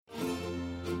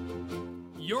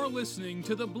You're listening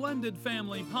to the Blended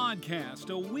Family Podcast,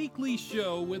 a weekly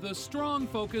show with a strong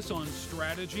focus on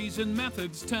strategies and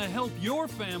methods to help your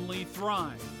family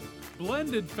thrive.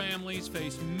 Blended families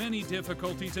face many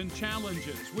difficulties and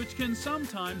challenges, which can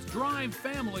sometimes drive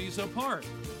families apart.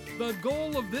 The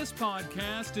goal of this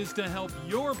podcast is to help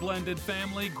your blended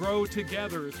family grow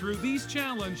together through these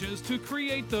challenges to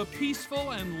create the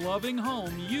peaceful and loving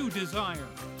home you desire.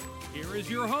 Here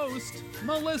is your host,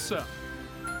 Melissa.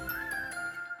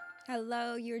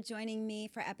 Hello, you're joining me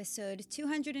for episode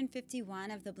 251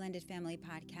 of the Blended Family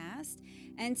Podcast.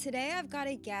 And today I've got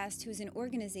a guest who's an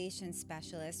organization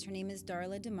specialist. Her name is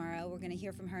Darla DeMauro. We're going to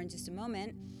hear from her in just a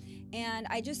moment. And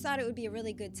I just thought it would be a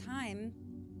really good time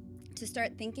to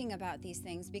start thinking about these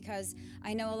things, because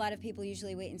I know a lot of people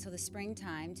usually wait until the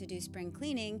springtime to do spring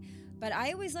cleaning, but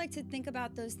I always like to think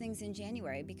about those things in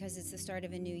January because it's the start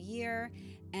of a new year,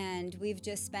 and we've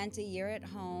just spent a year at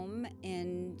home,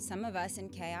 in some of us in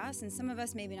chaos, and some of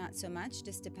us maybe not so much,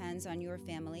 just depends on your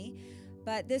family.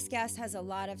 But this guest has a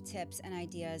lot of tips and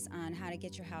ideas on how to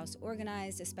get your house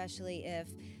organized, especially if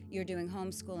you're doing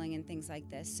homeschooling and things like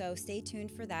this. So stay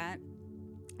tuned for that.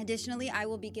 Additionally, I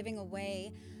will be giving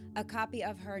away a copy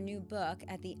of her new book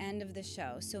at the end of the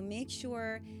show. So make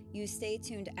sure you stay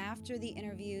tuned after the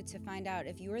interview to find out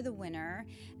if you're the winner.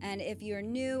 And if you're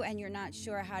new and you're not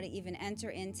sure how to even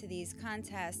enter into these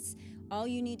contests, all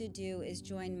you need to do is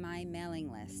join my mailing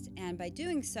list. And by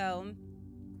doing so,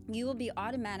 you will be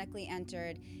automatically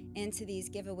entered into these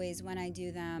giveaways when I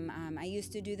do them. I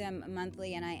used to do them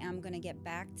monthly, and I am going to get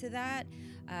back to that.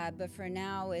 But for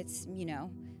now, it's,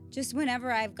 just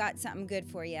whenever I've got something good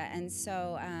for you. And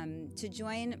so to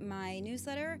join my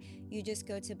newsletter, you just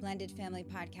go to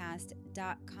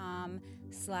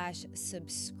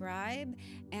blendedfamilypodcast.com/subscribe.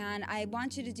 And I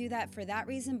want you to do that for that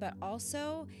reason, but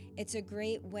also it's a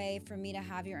great way for me to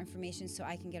have your information so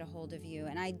I can get a hold of you.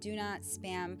 And I do not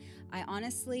spam.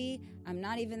 I'm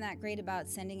not even that great about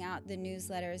sending out the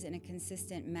newsletters in a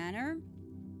consistent manner,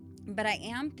 but I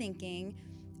am thinking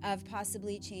of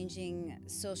possibly changing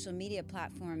social media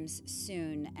platforms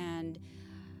soon. And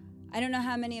I don't know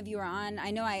how many of you are on.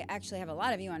 I know I actually have a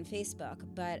lot of you on Facebook,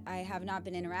 but I have not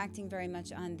been interacting very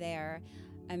much on there.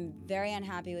 I'm very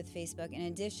unhappy with Facebook. In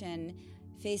addition,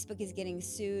 Facebook is getting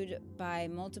sued by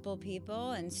multiple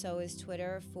people, and so is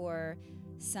Twitter, for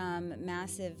some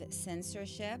massive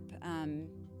censorship.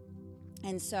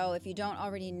 And so if you don't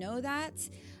already know that,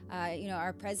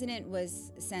 our president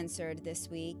was censored this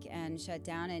week and shut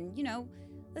down. And,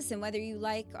 listen, whether you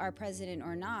like our president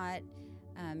or not,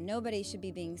 nobody should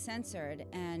be being censored.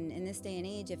 And in this day and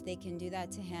age, if they can do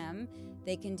that to him,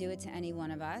 they can do it to any one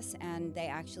of us. And they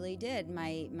actually did.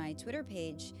 My Twitter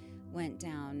page went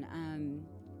down.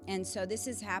 And so this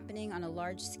is happening on a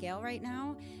large scale right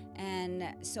now.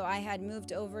 And so I had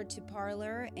moved over to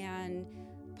Parler, and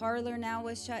Parler now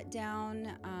was shut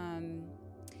down.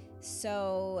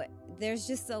 So there's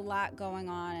just a lot going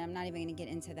on, and I'm not even going to get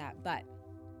into that. But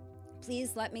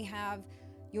please let me have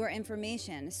your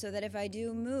information so that if I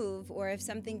do move or if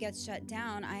something gets shut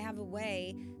down, I have a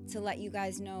way to let you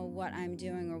guys know what I'm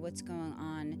doing or what's going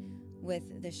on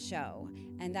with the show.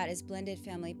 And that is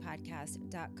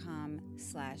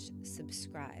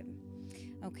blendedfamilypodcast.com/subscribe.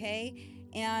 Okay?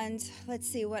 And let's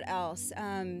see what else.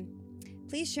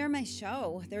 Please share my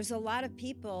show. There's a lot of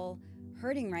people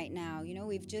hurting right now.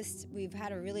 We've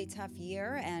had a really tough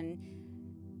year, and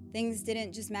things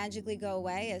didn't just magically go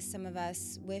away as some of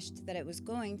us wished that it was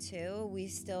going to. We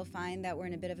still find that we're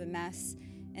in a bit of a mess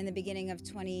in the beginning of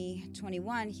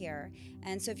 2021 here.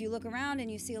 And so if you look around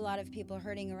and you see a lot of people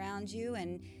hurting around you,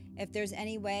 and if there's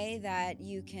any way that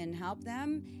you can help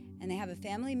them and they have a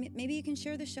family, maybe you can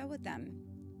share the show with them.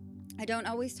 I don't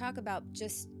always talk about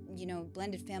just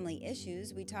blended family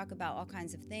issues. We talk about all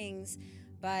kinds of things,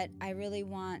 but I really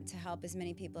want to help as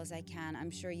many people as I can. I'm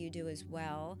sure you do as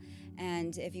well.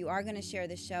 And if you are going to share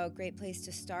the show, a great place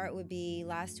to start would be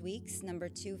last week's number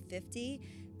 250,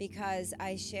 because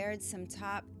I shared some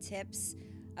top tips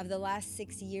of the last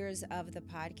 6 years of the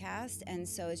podcast. And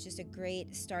so it's just a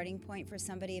great starting point for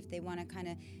somebody if they want to kind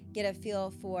of get a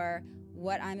feel for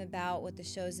what I'm about, what the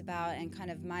show's about, and kind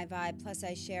of my vibe. Plus,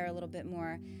 I share a little bit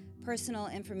more personal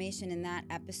information in that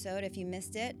episode. If you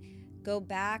missed it, go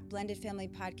back,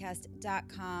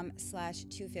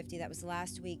 blendedfamilypodcast.com/250. That was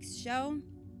last week's show.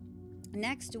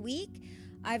 Next week,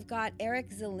 I've got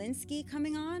Eric Zielinski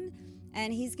coming on,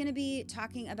 and he's going to be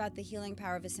talking about the healing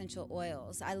power of essential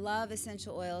oils. I love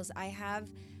essential oils. I have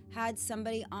had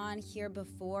somebody on here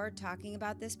before talking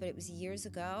about this, but it was years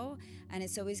ago, and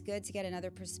it's always good to get another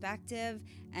perspective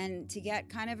and to get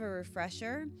kind of a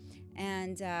refresher.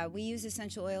 And we use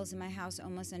essential oils in my house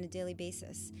almost on a daily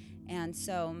basis. And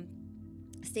so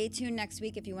stay tuned next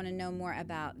week if you want to know more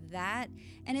about that.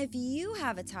 And if you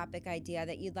have a topic idea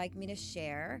that you'd like me to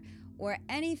share, or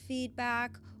any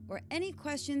feedback, or any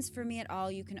questions for me at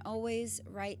all, you can always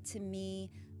write to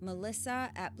me,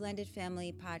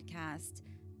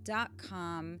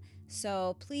 melissa@blendedfamilypodcast.com.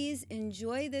 So please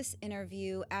enjoy this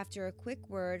interview after a quick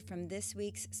word from this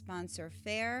week's sponsor,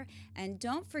 FAIR. And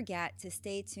don't forget to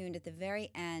stay tuned at the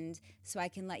very end so I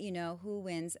can let you know who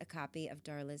wins a copy of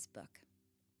Darla's book.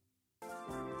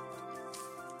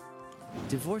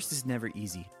 Divorce is never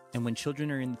easy, and when children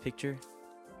are in the picture,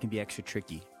 it can be extra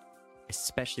tricky,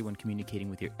 especially when communicating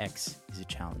with your ex is a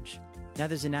challenge. Now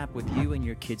there's an app with you and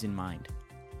your kids in mind.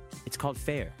 It's called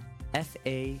FAIR,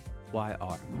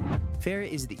 F-A-Y-R. FAIR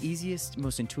is the easiest,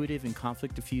 most intuitive, and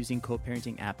conflict-diffusing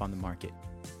co-parenting app on the market.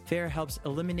 FAIR helps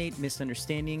eliminate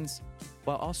misunderstandings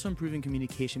while also improving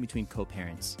communication between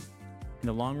co-parents. In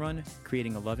the long run,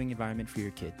 creating a loving environment for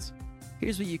your kids.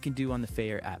 Here's what you can do on the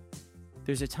FAIR app.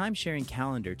 There's a time-sharing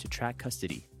calendar to track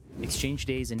custody, exchange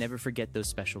days, and never forget those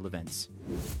special events.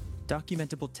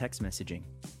 Documentable text messaging,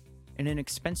 and an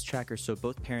expense tracker so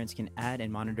both parents can add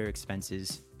and monitor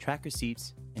expenses, track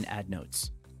receipts, and add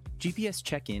notes. GPS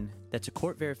check-in, that's a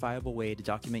court-verifiable way to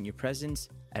document your presence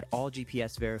at all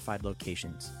GPS-verified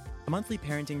locations. A monthly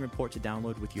parenting report to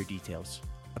download with your details.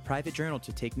 A private journal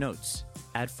to take notes,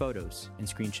 add photos, and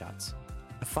screenshots.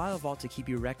 A file vault to keep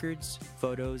your records,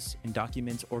 photos, and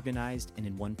documents organized and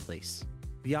in one place.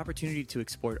 The opportunity to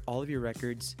export all of your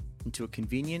records into a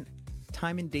convenient,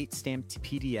 time and date stamped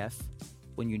PDF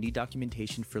when you need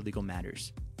documentation for legal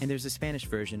matters. And there's a Spanish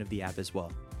version of the app as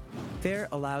well. FAIR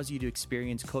allows you to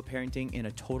experience co-parenting in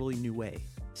a totally new way.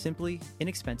 Simply,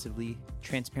 inexpensively,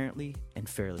 transparently, and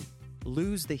fairly.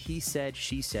 Lose the he said,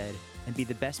 she said, and be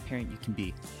the best parent you can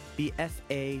be. Be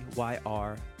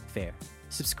FAYR FAIR.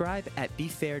 Subscribe at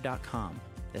befair.com.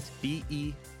 That's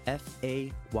BEFAYR.com.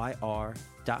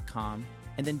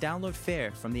 And then download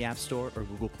FAIR from the App Store or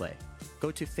Google Play. Go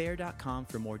to fair.com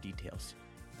for more details.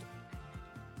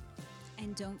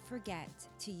 And don't forget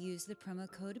to use the promo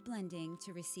code BLENDING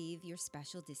to receive your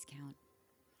special discount.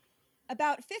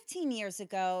 About 15 years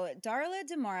ago, Darla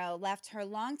DeMauro left her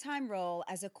longtime role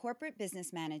as a corporate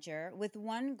business manager with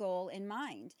one goal in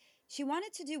mind. She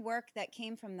wanted to do work that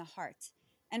came from the heart.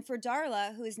 And for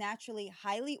Darla, who is naturally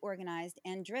highly organized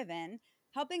and driven,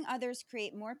 helping others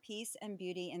create more peace and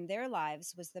beauty in their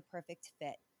lives was the perfect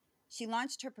fit. She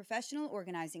launched her professional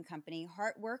organizing company,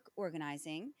 Heartwork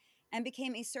Organizing, and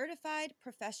became a certified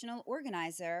professional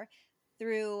organizer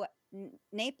through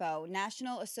NAPO,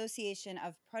 National Association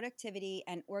of Productivity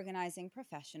and Organizing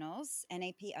Professionals,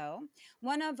 NAPO,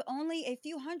 one of only a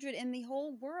few hundred in the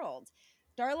whole world.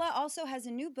 Darla also has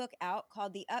a new book out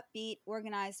called The Upbeat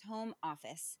Organized Home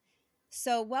Office.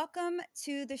 So welcome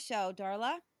to the show,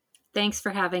 Darla. Thanks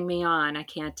for having me on. I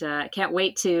can't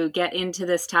wait to get into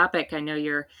this topic. I know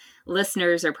your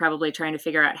listeners are probably trying to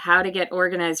figure out how to get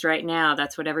organized right now.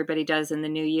 That's what everybody does in the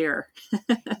new year.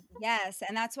 Yes,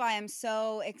 and that's why I'm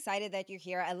so excited that you're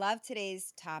here. I love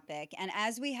today's topic. And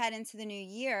as we head into the new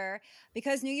year,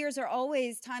 because New Year's are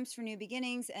always times for new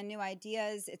beginnings and new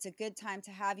ideas, it's a good time to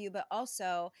have you, but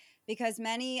also because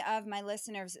many of my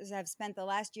listeners have spent the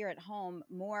last year at home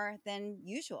more than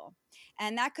usual.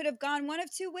 And that could have gone one of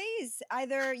two ways.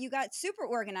 Either you got super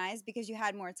organized because you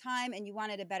had more time and you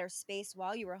wanted a better space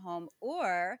while you were home,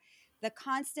 or the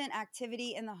constant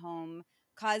activity in the home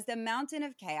caused a mountain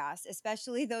of chaos,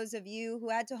 especially those of you who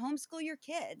had to homeschool your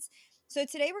kids. So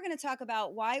today we're going to talk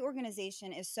about why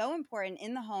organization is so important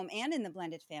in the home and in the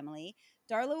blended family.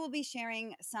 Darla will be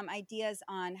sharing some ideas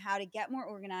on how to get more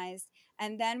organized,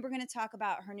 and then we're going to talk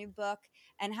about her new book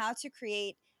and how to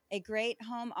create a great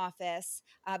home office.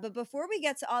 But before we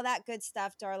get to all that good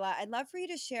stuff, Darla, I'd love for you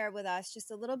to share with us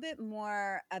just a little bit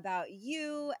more about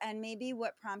you and maybe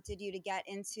what prompted you to get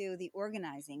into the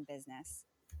organizing business.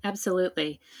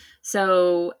 Absolutely.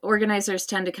 So organizers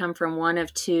tend to come from one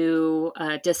of two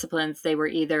disciplines. They were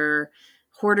either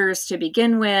hoarders to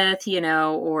begin with,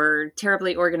 or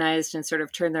terribly organized and sort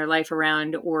of turned their life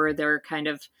around, or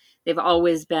they've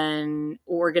always been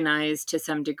organized to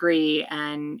some degree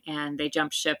and they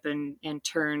jumped ship and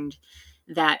turned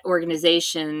that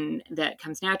organization that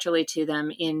comes naturally to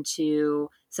them into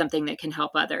something that can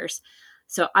help others.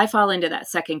 So I fall into that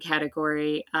second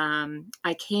category.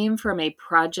 I came from a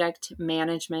project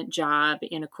management job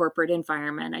in a corporate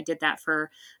environment. I did that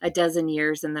for a dozen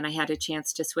years, and then I had a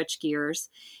chance to switch gears,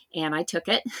 and I took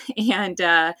it. And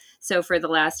so for the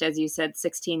last, as you said,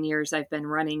 16 years, I've been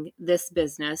running this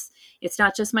business. It's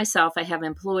not just myself. I have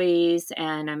employees,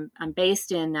 and I'm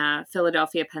based in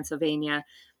Philadelphia, Pennsylvania.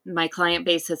 My client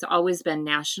base has always been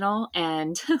national,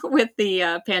 and with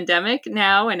the pandemic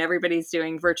now and everybody's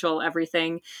doing virtual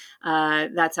everything,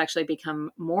 that's actually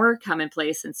become more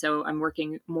commonplace. And so I'm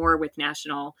working more with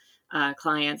national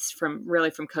clients from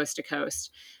coast to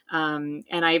coast. And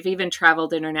I've even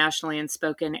traveled internationally and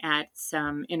spoken at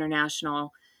some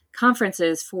international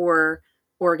conferences for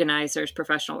organizers,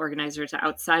 professional organizers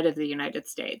outside of the United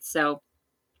States. So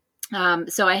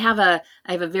I have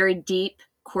a very deep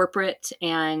corporate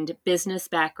and business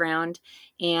background,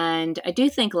 and I do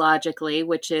think logically,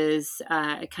 which is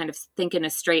I kind of think in a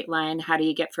straight line. How do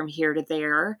you get from here to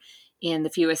there in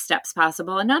the fewest steps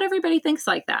possible? And not everybody thinks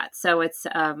like that. So it's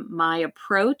my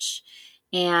approach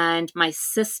and my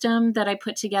system that I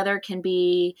put together can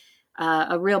be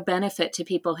a real benefit to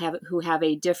people who have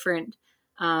a different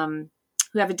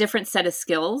set of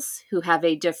skills, who have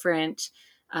a different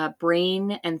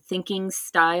brain and thinking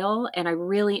style. And I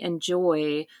really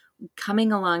enjoy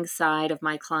coming alongside of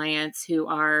my clients who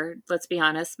are, let's be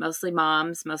honest, mostly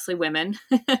moms, mostly women,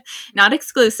 not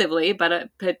exclusively, but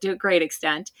to a great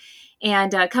extent.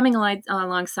 And coming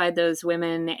alongside those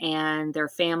women and their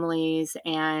families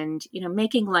and,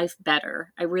 making life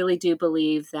better. I really do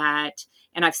believe that,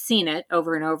 and I've seen it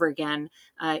over and over again,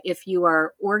 if you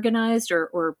are organized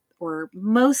or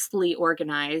mostly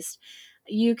organized,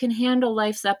 you can handle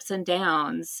life's ups and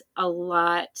downs a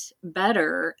lot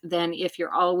better than if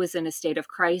you're always in a state of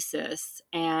crisis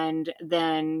and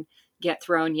then get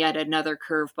thrown yet another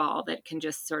curveball that can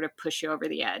just sort of push you over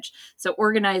the edge. So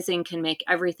organizing can make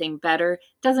everything better.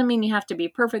 Doesn't mean you have to be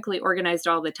perfectly organized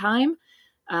all the time,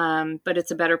 but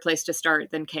it's a better place to start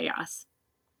than chaos.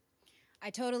 I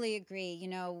totally agree.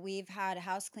 We've had a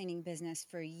house cleaning business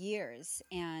for years,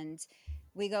 and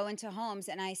we go into homes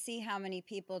and I see how many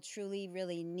people truly,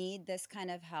 really need this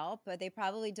kind of help, but they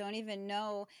probably don't even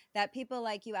know that people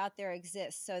like you out there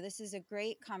exist. So this is a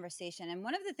great conversation. And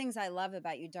one of the things I love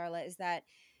about you, Darla, is that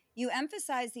you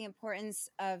emphasize the importance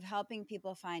of helping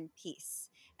people find peace.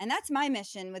 And that's my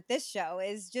mission with this show,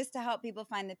 is just to help people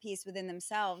find the peace within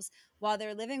themselves while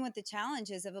they're living with the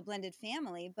challenges of a blended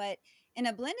family. But in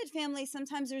a blended family,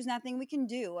 sometimes there's nothing we can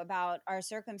do about our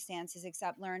circumstances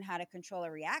except learn how to control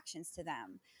our reactions to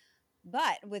them.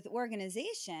 But with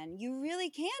organization, you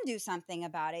really can do something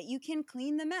about it. You can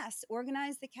clean the mess,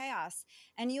 organize the chaos,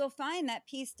 and you'll find that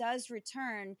peace does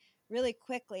return really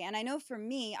quickly. And I know for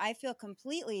me, I feel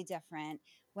completely different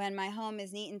when my home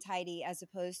is neat and tidy as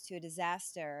opposed to a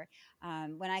disaster.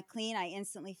 When I clean, I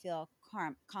instantly feel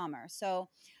calmer. So,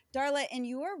 Darla, in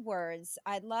your words,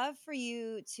 I'd love for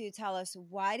you to tell us,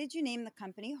 why did you name the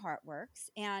company Heartworks,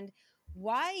 and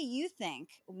why you think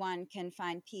one can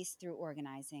find peace through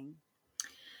organizing?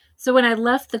 So when I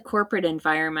left the corporate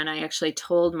environment, I actually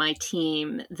told my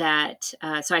team that,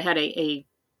 so I had a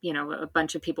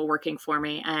bunch of people working for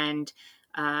me. And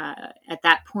at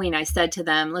that point, I said to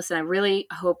them, listen, I really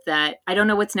hope that, I don't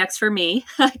know what's next for me.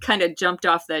 I kind of jumped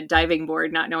off the diving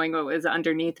board, not knowing what was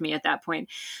underneath me at that point.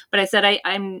 But I said,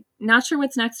 I'm not sure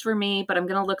what's next for me, but I'm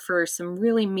going to look for some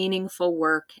really meaningful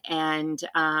work. And,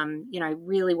 I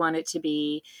really want it to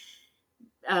be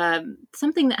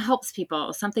something that helps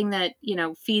people, something that,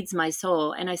 feeds my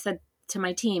soul. And I said to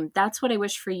my team, that's what I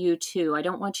wish for you too. I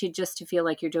don't want you just to feel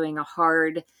like you're doing a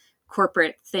hard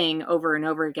corporate thing over and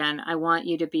over again. I want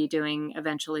you to be doing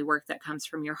eventually work that comes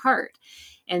from your heart.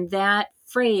 And that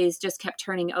phrase just kept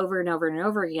turning over and over and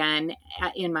over again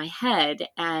in my head.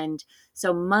 And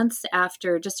so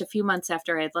just a few months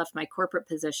after I had left my corporate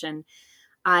position,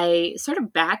 I sort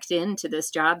of backed into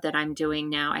this job that I'm doing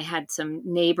now. I had some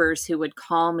neighbors who would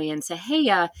call me and say, hey,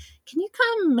 can you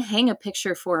come hang a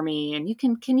picture for me?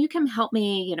 And can you come help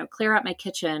me, clear out my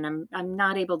kitchen? I'm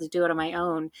not able to do it on my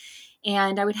own.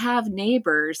 And I would have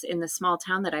neighbors in the small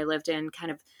town that I lived in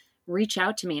kind of reach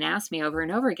out to me and ask me over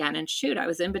and over again. And shoot, I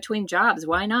was in between jobs.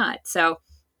 Why not? So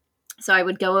I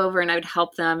would go over and I would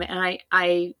help them. And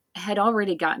I had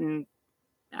already gotten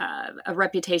a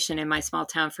reputation in my small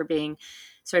town for being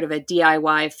sort of a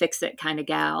DIY fix-it kind of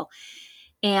gal.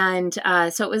 And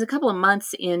so it was a couple of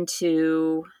months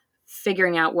into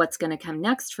figuring out what's going to come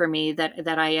next for me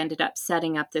that I ended up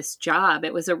setting up this job.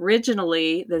 It was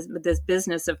originally, this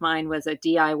business of mine was a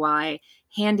DIY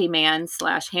handyman /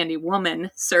 handywoman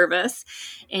service.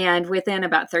 And within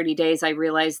about 30 days, I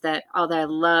realized that although I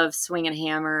love swinging a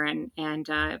hammer and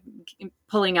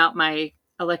pulling out my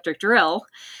electric drill,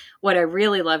 what I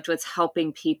really loved was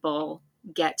helping people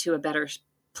get to a better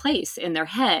place in their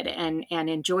head and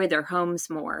enjoy their homes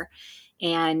more.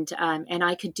 And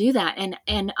I could do that.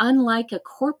 And unlike a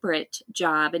corporate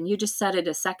job, and you just said it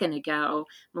a second ago,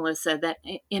 Melissa, that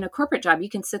in a corporate job, you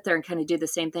can sit there and kind of do the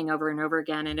same thing over and over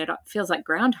again. And it feels like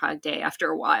Groundhog Day after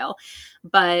a while.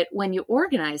 But when you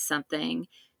organize something,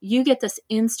 you get this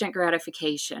instant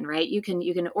gratification, right? You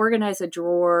can organize a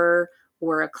drawer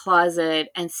or a closet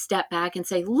and step back and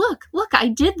say, look, I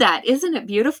did that. Isn't it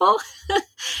beautiful?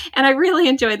 And I really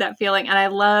enjoyed that feeling. And I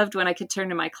loved when I could turn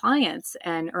to my clients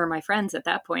or my friends at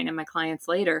that point and my clients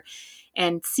later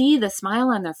and see the smile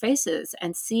on their faces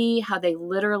and see how they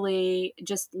literally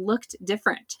just looked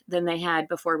different than they had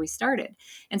before we started.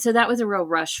 And so that was a real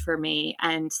rush for me.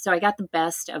 And so I got the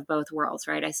best of both worlds,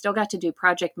 right? I still got to do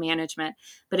project management,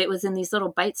 but it was in these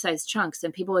little bite-sized chunks.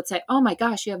 And people would say, oh my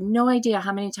gosh, you have no idea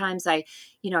how many times I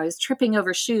was tripping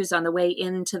over shoes on the way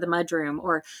into the mudroom,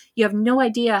 or you have no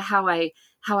idea how I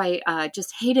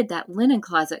just hated that linen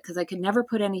closet because I could never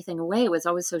put anything away. It was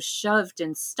always so shoved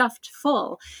and stuffed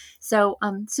full. So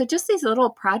just these little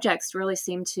projects really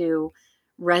seem to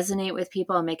resonate with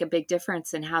people and make a big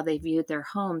difference in how they viewed their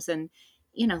homes. And,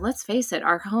 let's face it,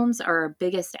 our homes are our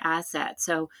biggest asset.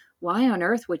 So why on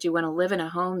earth would you want to live in a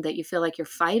home that you feel like you're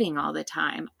fighting all the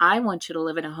time? I want you to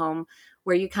live in a home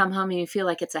where you come home and you feel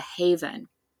like it's a haven.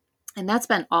 And that's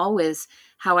been always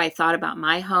how I thought about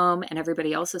my home and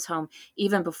everybody else's home,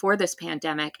 even before this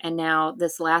pandemic. And now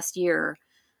this last year,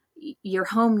 your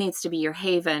home needs to be your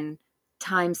haven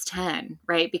times 10,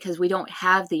 right? Because we don't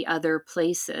have the other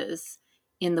places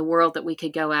in the world that we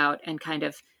could go out and kind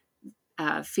of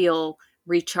feel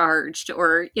recharged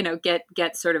or,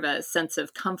 get sort of a sense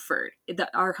of comfort.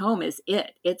 Our home is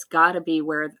it. It's got to be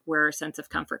where our sense of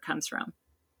comfort comes from.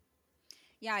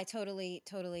 Yeah, I totally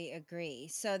agree.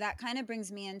 So that kind of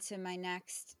brings me into my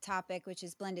next topic, which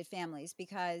is blended families,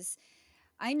 because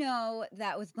I know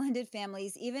that with blended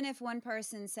families, even if one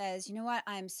person says, you know what,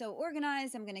 I'm so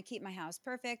organized, I'm going to keep my house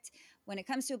perfect. When it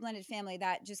comes to a blended family,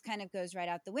 that just kind of goes right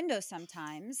out the window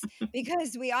sometimes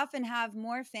because we often have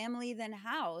more family than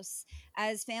house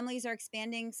as families are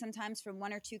expanding sometimes from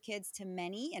 1 or 2 kids to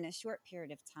many in a short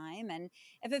period of time. And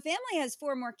if a family has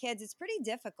 4 more kids, it's pretty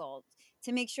difficult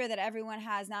to make sure that everyone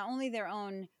has not only their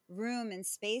own room and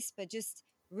space, but just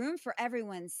room for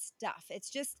everyone's stuff. It's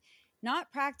just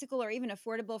not practical or even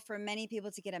affordable for many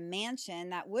people to get a mansion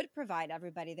that would provide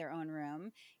everybody their own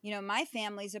room. My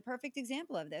family's a perfect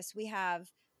example of this. We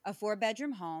have a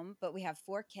 4-bedroom home, but we have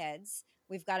 4 kids.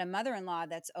 We've got a mother-in-law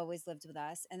that's always lived with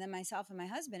us, and then myself and my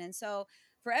husband. And so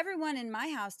for everyone in my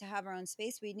house to have our own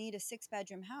space, we'd need a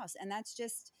 6-bedroom house. And that's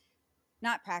just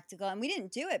not practical. And we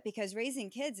didn't do it because raising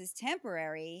kids is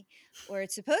temporary, or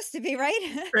it's supposed to be,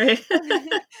 right? Right.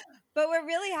 But what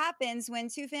really happens when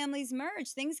 2 families merge,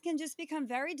 things can just become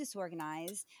very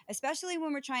disorganized, especially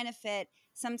when we're trying to fit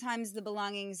sometimes the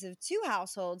belongings of 2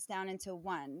 households down into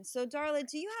one. So Darla,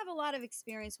 do you have a lot of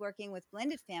experience working with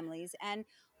blended families? And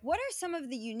what are some of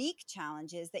the unique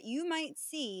challenges that you might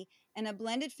see in a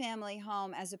blended family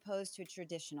home as opposed to a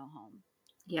traditional home?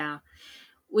 Yeah.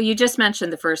 Well, you just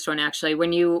mentioned the first one, actually.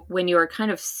 When you are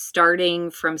kind of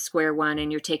starting from square one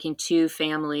and you're taking 2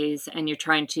 families and you're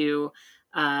trying to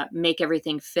make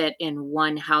everything fit in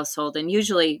one household. And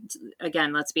usually,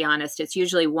 again, let's be honest, it's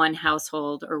usually one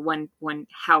household or one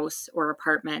house or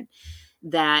apartment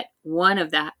that one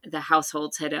of the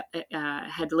households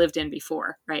had lived in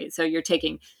before, right? So you're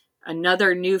taking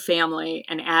another new family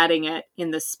and adding it in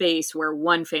the space where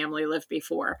one family lived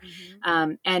before.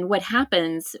 Mm-hmm. And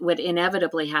what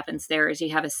inevitably happens there is you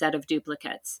have a set of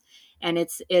duplicates. And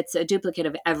it's a duplicate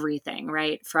of everything,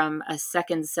 right? From a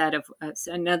second set of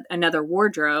another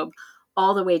wardrobe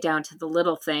all the way down to the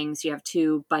little things. You have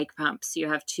 2 bike pumps. You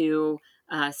have 2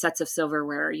 sets of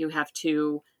silverware. You have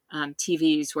 2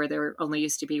 TVs where there only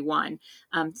used to be 1.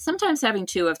 Sometimes having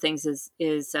 2 of things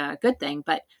is a good thing,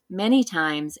 but many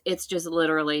times it's just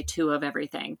literally 2 of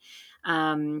everything.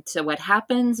 So what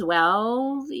happens?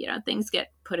 Well, things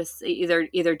get put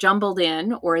either jumbled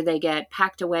in, or they get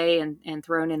packed away and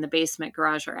thrown in the basement,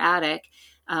 garage, or attic,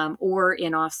 or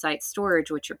in offsite storage,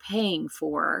 which you're paying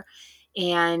for.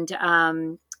 And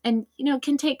it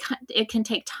can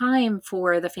take time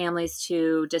for the families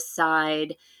to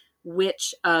decide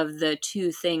which of the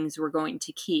 2 things we're going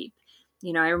to keep.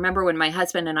 I remember when my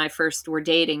husband and I first were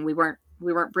dating, we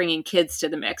weren't bringing kids to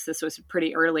the mix. This was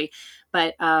pretty early,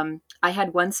 but I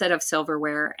had one set of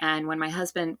silverware, and when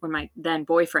my then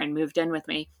boyfriend moved in with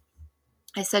me,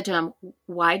 I said to him,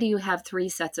 "Why do you have 3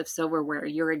 sets of silverware?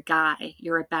 You're a guy.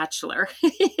 You're a bachelor."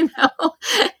 you know?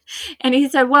 And he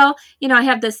said, "Well, I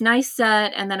have this nice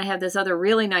set, and then I have this other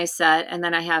really nice set, and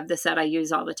then I have the set I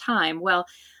use all the time." Well,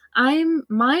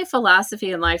 my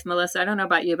philosophy in life, Melissa, I don't know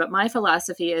about you, but my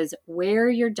philosophy is wear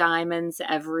your diamonds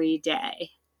every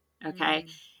day. Okay.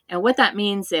 Mm. And what that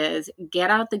means is get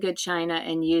out the good china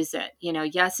and use it.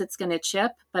 Yes, it's going to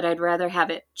chip, but I'd rather have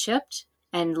it chipped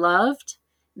and loved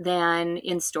than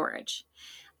in storage.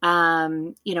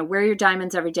 Wear your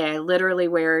diamonds every day. I literally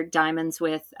wear diamonds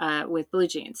with blue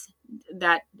jeans.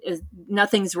 That is,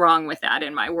 nothing's wrong with that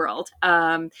in my world.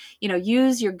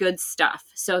 Use your good stuff.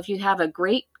 So if you have a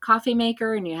great coffee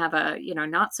maker and you have a,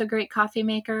 not so great coffee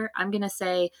maker, I'm going to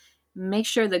say, make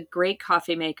sure the great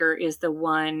coffee maker is the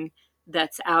one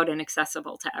that's out and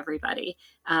accessible to everybody,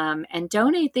 and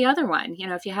donate the other one.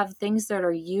 If you have things that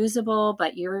are usable,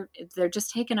 but they're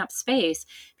just taking up space,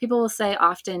 people will say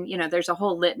often, there's a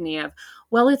whole litany of,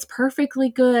 well, it's perfectly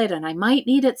good and I might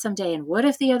need it someday. And what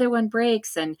if the other one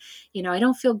breaks? And, I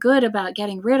don't feel good about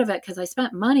getting rid of it because I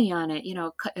spent money on it,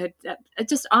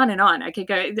 just on and on. I could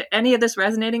go. Any of this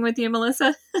resonating with you,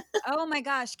 Melissa? Oh my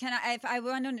gosh. If I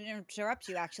want to interrupt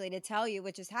you actually to tell you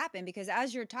what just happened, because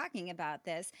as you're talking about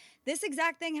this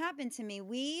exact thing happened to me.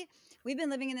 We've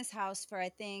been living in this house for, I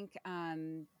think,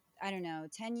 I don't know,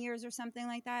 10 years or something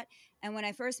like that. And when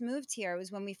I first moved here, it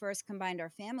was when we first combined our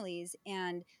families,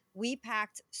 and we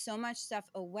packed so much stuff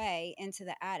away into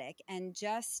the attic. And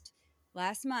just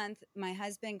last month, my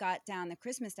husband got down the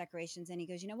Christmas decorations and he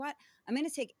goes, "You know what? I'm going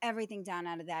to take everything down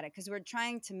out of the attic because we're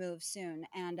trying to move soon."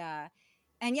 And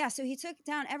yeah, so he took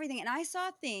down everything, and I saw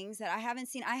things that I haven't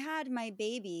seen. I had my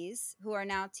babies, who are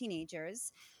now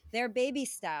teenagers, their baby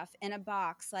stuff in a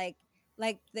box, like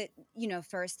the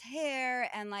first hair,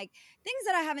 and like things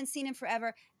that I haven't seen in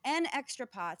forever, and extra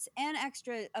pots and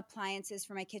extra appliances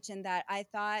for my kitchen that I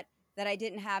thought that I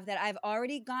didn't have, that I've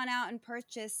already gone out and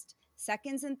purchased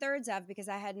seconds and thirds of because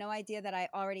I had no idea that I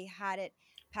already had it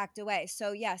packed away.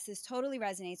 So yes, this totally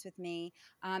resonates with me.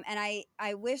 And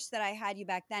I wish that I had you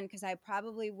back then, because I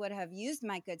probably would have used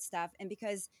my good stuff. And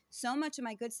because so much of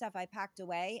my good stuff I packed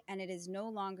away, and it is no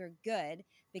longer good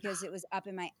because it was up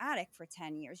in my attic for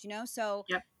 10 years, So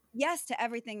Yep. yes to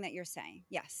everything that you're saying.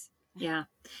 Yes. Yeah.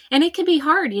 And it can be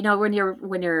hard, when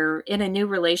you're in a new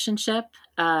relationship,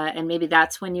 and maybe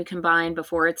that's when you combine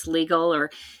before it's legal,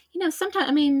 or, sometimes,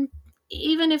 I mean,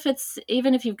 even if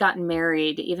you've gotten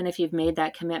married, even if you've made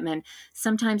that commitment,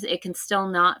 sometimes it can still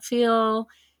not feel,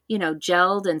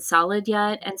 gelled and solid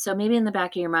yet. And so maybe in the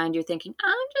back of your mind, you're thinking,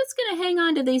 I'm just going to hang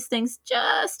on to these things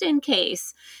just in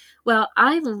case. Well,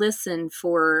 I listen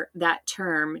for that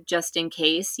term, just in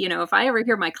case. If I ever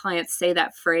hear my clients say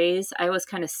that phrase, I always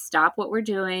kind of stop what we're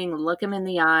doing, look them in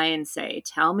the eye and say,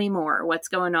 tell me more, what's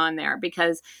going on there?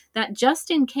 Because that just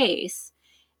in case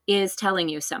is telling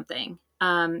you something.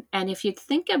 And if you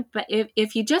think about,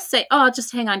 if you just say, oh, I'll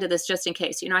just hang on to this just in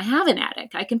case, I have an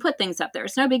attic, I can put things up there,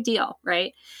 it's no big deal,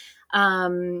 right?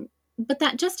 But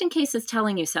that just in case is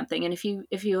telling you something. And if you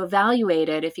evaluate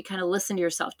it, if you kind of listen to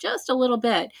yourself just a little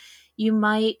bit, you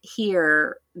might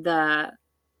hear the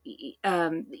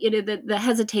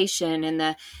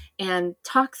hesitation and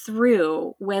talk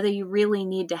through whether you really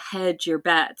need to hedge your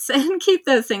bets and keep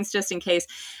those things just in case.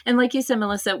 And like you said,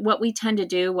 Melissa, what we tend to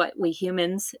do, what we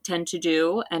humans tend to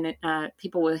do, and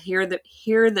people will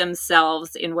hear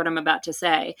themselves in what I'm about to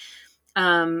say.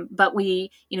 But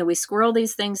we squirrel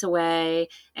these things away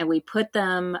and we put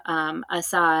them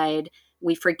aside.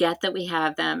 We forget that we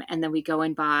have them, and then we go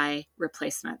and buy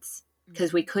replacements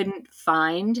because we couldn't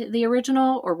find the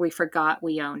original, or we forgot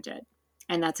we owned it.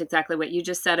 And that's exactly what you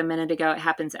just said a minute ago. It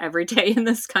happens every day in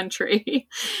this country.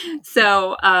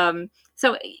 So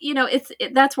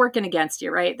that's working against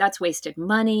you, right? That's wasted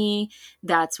money.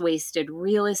 That's wasted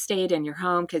real estate in your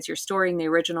home because you're storing the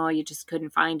original. You just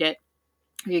couldn't find it,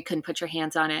 or you couldn't put your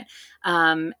hands on it.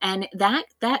 And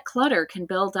that clutter can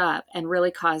build up and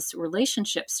really cause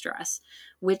relationship stress,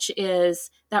 which is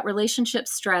that relationship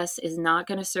stress is not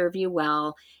going to serve you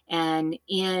well. And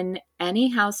in any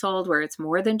household where it's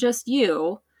more than just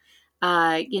you,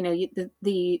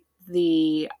 the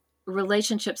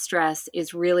relationship stress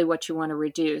is really what you want to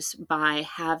reduce by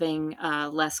having a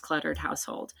less cluttered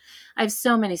household. I have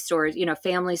so many stories,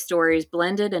 family stories,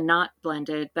 blended and not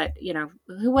blended, but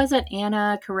who was it?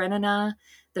 Anna Karenina.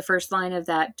 The first line of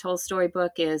that Tolstoy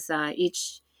book is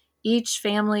each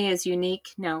family is unique.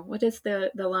 No, what is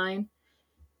the line?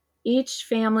 Each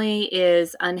family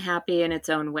is unhappy in its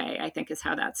own way, I think is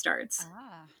how that starts.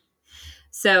 Ah.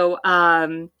 So,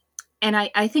 and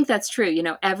I think that's true. You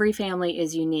know, every family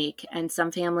is unique, and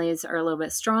some families are a little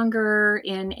bit stronger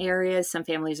in areas. Some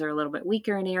families are a little bit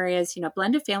weaker in areas. You know,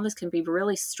 blended families can be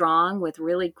really strong with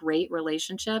really great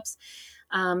relationships.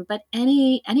 But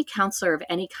any counselor of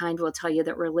any kind will tell you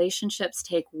that relationships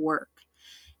take work,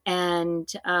 and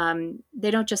they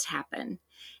don't just happen.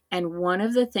 And one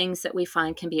of the things that we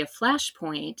find can be a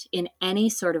flashpoint in any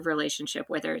sort of relationship,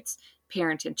 whether it's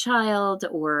parent and child,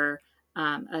 or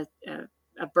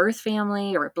a birth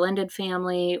family, or a blended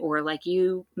family, or like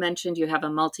you mentioned, you have a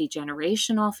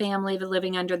multi-generational family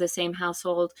living under the same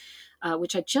household,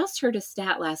 which I just heard a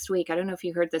stat last week. I don't know if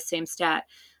you heard the same stat.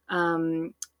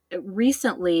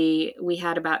 Recently, we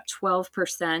had about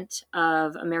 12%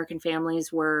 of American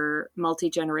families were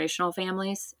multi-generational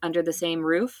families under the same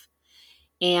roof.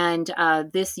 And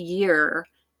this year,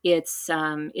 it's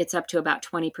up to about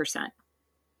 20%.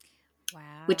 Wow.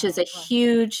 Which is a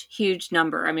huge, huge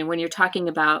number. I mean, when you're talking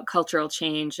about cultural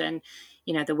change and,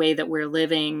 you know, the way that we're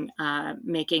living,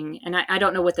 making, and I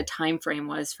don't know what the time frame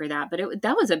was for that, but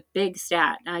that was a big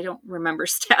stat. I don't remember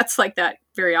stats like that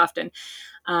very often,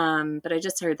 but I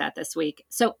just heard that this week.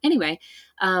 So anyway,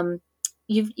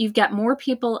 you've got more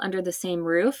people under the same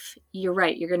roof. You're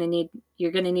right. You're going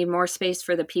to need more space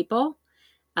for the people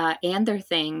and their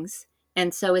things,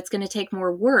 and so it's going to take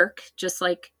more work, just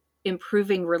like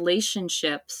improving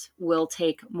relationships will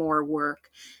take more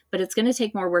work, but it's going to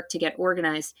take more work to get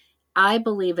organized. I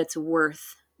believe it's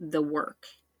worth the work,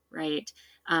 right?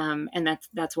 And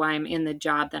that's why I'm in the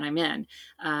job that I'm in,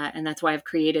 and that's why I've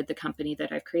created the company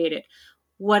that I've created.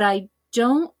 What I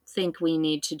don't think we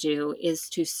need to do is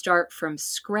to start from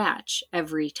scratch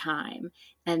every time.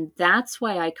 And that's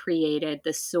why I created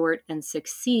the Sort and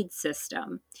Succeed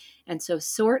system. And so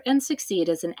Sort and Succeed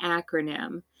is an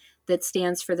acronym that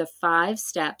stands for the 5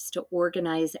 steps to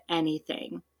organize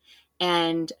anything.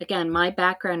 And again, my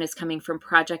background is coming from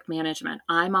project management.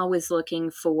 I'm always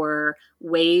looking for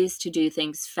ways to do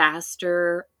things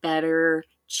faster, better,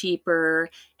 cheaper,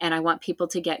 and I want people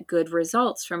to get good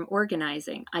results from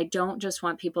organizing. I don't just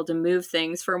want people to move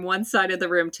things from one side of the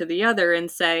room to the other and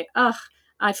say, "Ugh,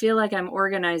 I feel like I'm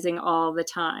organizing all the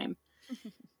time."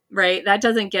 Right? That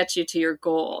doesn't get you to your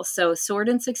goal. So Sort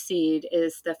and Succeed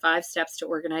is the 5 steps to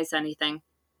organize anything.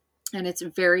 And it's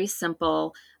very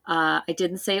simple. I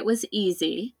didn't say it was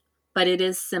easy, but it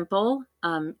is simple.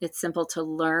 It's simple to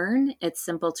learn. It's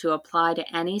simple to apply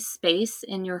to any space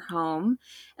in your home,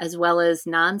 as well as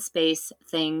non-space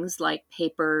things like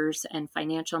papers and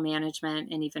financial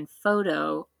management and even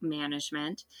photo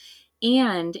management.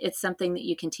 And it's something that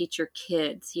you can teach your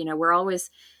kids. You know, we're always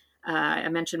I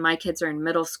mentioned my kids are in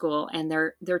middle school, and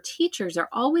their teachers are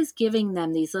always giving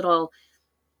them these little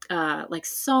like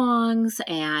songs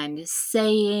and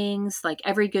sayings, like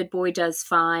 "every good boy does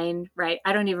fine," right?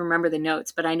 I don't even remember the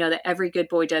notes, but I know that "every good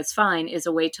boy does fine" is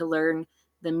a way to learn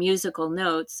the musical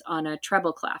notes on a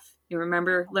treble clef. You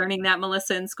remember learning that,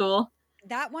 Melissa, in school?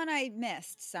 That one I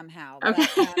missed somehow, Okay.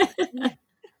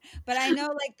 but I know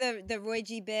like the Roy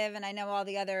G. Biv, and I know all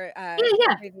the other Yeah.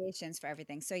 abbreviations for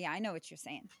everything. So yeah, I know what you're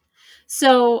saying.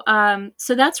 So,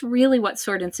 so that's really what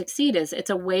Sort and Succeed is.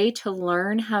 It's a way to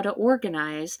learn how to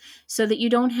organize so that you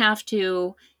don't have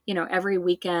to, you know, every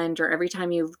weekend or every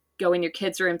time you go in your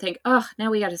kids' room think, "Oh,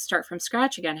 now we got to start from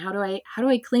scratch again. How do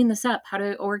I clean this up? How do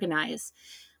I organize?"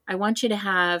 I want you to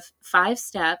have 5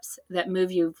 steps that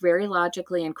move you very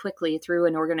logically and quickly through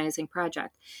an organizing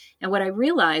project. And what I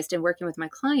realized in working with my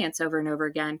clients over and over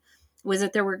again was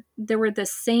that there were the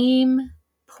same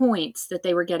points that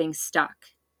they were getting stuck.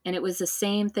 And it was the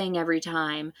same thing every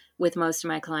time with most of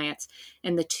my clients.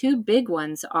 And the 2 big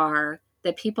ones are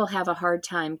that people have a hard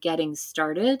time getting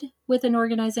started with an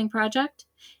organizing project,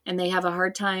 and they have a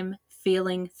hard time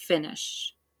feeling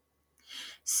finished.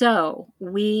 So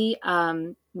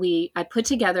I put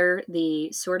together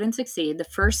the Sort and Succeed. The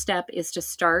first step is to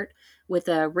start with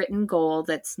a written goal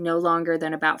that's no longer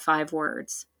than about 5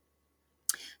 words.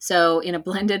 So in a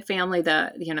blended family,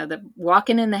 the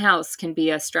walking in the house can be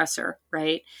a stressor,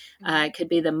 right? It could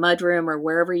be the mudroom or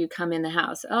wherever you come in the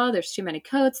house. Oh, there's too many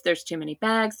coats, there's too many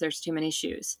bags, there's too many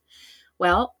shoes.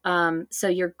 Well, so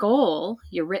your goal,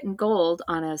 your written goal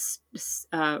on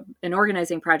an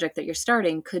organizing project that you're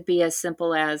starting could be as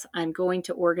simple as, "I'm going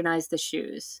to organize the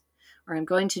shoes," or "I'm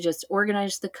going to just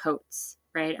organize the coats."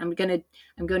 right? I'm going to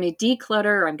declutter,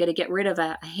 or I'm going to get rid of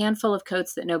a handful of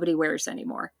coats that nobody wears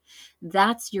anymore.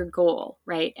 That's your goal,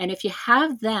 right? And if you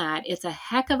have that, it's a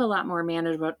heck of a lot more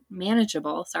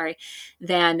manageable,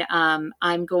 than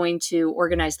I'm going to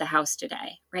organize the house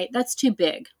today, right? That's too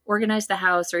big. Organize the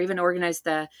house, or even organize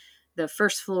the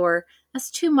first floor. That's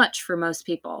too much for most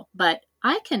people. But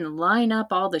I can line up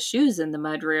all the shoes in the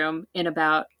mudroom in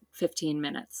about 15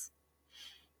 minutes.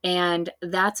 And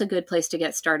that's a good place to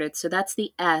get started. So that's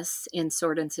the S in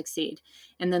Sort and Succeed.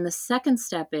 And then the second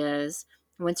step is,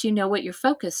 once you know what you're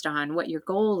focused on, what your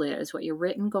goal is, what your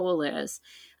written goal is,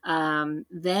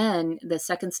 then the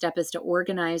second step is to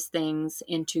organize things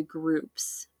into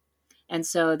groups. And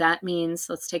so that means,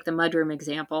 let's take the mudroom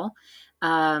example.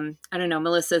 I don't know,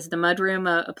 Melissa, is the mudroom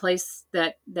a place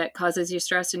that causes you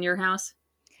stress in your house?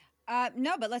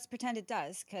 No, but let's pretend it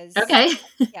does, because Okay.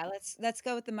 yeah, let's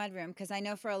go with the mudroom, because I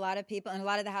know for a lot of people and a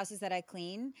lot of the houses that I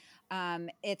clean,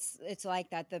 it's like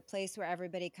that, the place where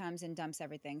everybody comes and dumps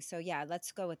everything. So yeah,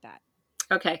 let's go with that.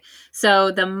 Okay,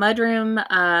 so the mudroom,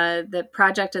 the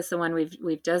project is the one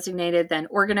we've designated. Then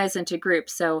organize into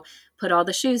groups. So put all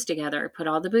the shoes together, put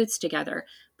all the boots together,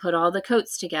 put all the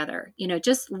coats together.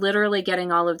 Just literally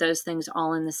getting all of those things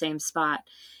all in the same spot.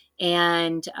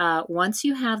 And once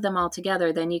you have them all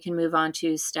together, then you can move on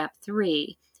to step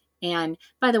 3. And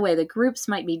by the way, the groups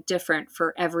might be different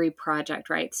for every project,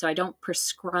 right? So I don't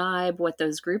prescribe what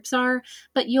those groups are,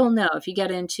 but you'll know if you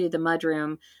get into the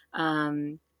mudroom,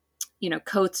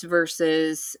 coats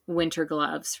versus winter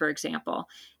gloves, for example.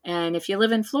 And if you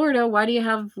live in Florida, why do you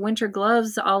have winter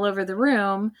gloves all over the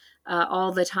room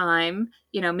all the time?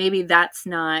 Maybe that's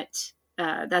not...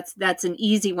 that's an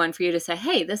easy one for you to say,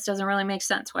 hey, this doesn't really make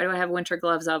sense. Why do I have winter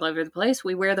gloves all over the place?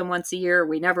 We wear them once a year.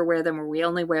 We never wear them, or we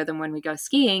only wear them when we go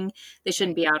skiing. They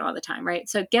shouldn't be out all the time, right?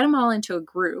 So get them all into a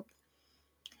group.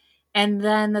 And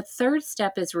then the third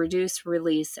step is reduce,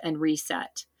 release, and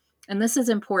reset. And this is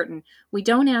important. We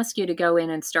don't ask you to go in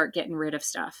and start getting rid of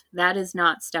stuff. That is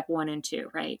not step 1 and 2,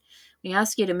 right? We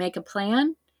ask you to make a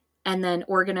plan and then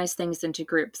organize things into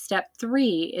groups. Step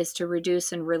 3 is to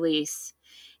reduce and release.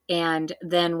 And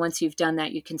then once you've done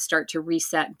that, you can start to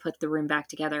reset and put the room back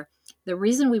together. The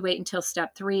reason we wait until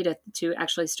step 3 to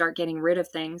actually start getting rid of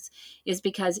things is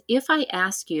because if I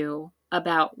ask you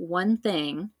about one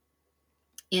thing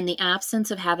in the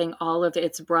absence of having all of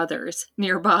its brothers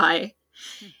nearby,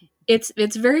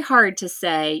 it's very hard to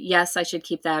say, yes, I should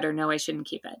keep that, or no, I shouldn't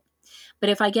keep it. But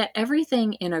if I get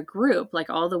everything in a group, like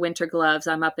all the winter gloves,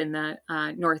 I'm up in the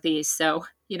Northeast, so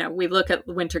we look at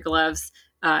winter gloves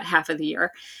half of the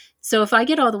year. So if I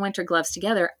get all the winter gloves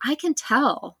together, I can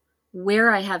tell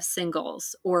where I have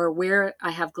singles or where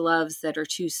I have gloves that are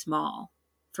too small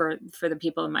for the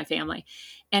people in my family.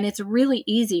 And it's really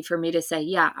easy for me to say,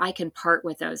 yeah, I can part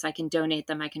with those. I can donate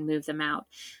them. I can move them out.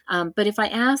 But if I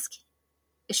ask,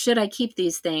 should I keep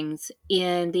these things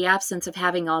in the absence of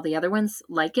having all the other ones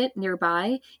like it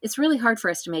nearby, it's really hard for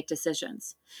us to make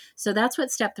decisions. So that's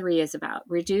what step 3 is about.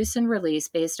 Reduce and release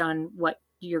based on what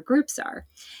your groups are.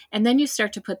 And then you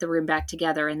start to put the room back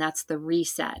together, and that's the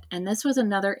reset. And this was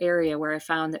another area where I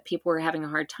found that people were having a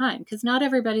hard time, because not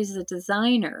everybody's a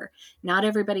designer. Not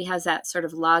everybody has that sort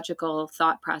of logical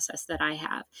thought process that I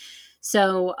have.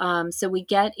 So we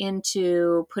get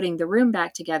into putting the room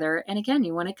back together. And again,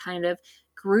 you want to kind of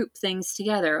group things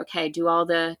together. Okay, do all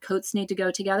the coats need to go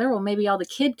together? Well, maybe all the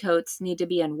kid coats need to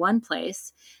be in one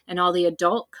place and all the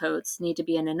adult coats need to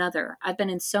be in another. I've been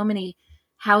in so many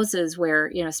houses where,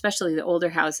 especially the older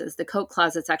houses, the coat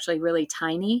closet's actually really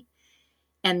tiny,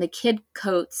 and the kid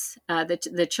coats,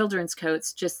 the children's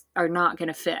coats just are not going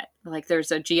to fit. Like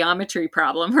there's a geometry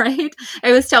problem, right? I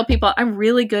always tell people I'm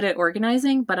really good at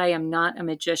organizing, but I am not a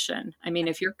magician. I mean,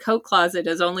 if your coat closet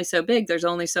is only so big, there's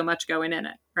only so much going in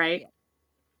it, right? Yeah.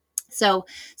 So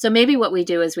maybe what we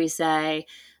do is we say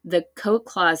the coat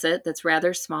closet that's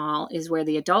rather small is where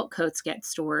the adult coats get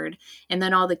stored, and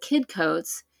then all the kid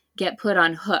coats get put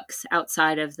on hooks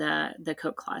outside of the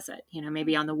coat closet,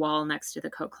 maybe on the wall next to the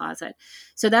coat closet.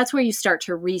 So that's where you start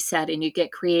to reset and you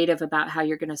get creative about how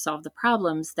you're going to solve the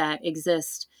problems that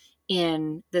exist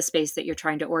in the space that you're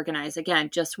trying to organize. Again,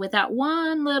 just with that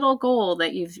one little goal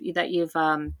that you've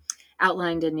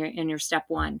outlined in your step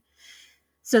 1.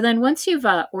 So then once you've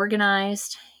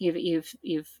organized,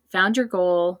 you've found your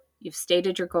goal, you've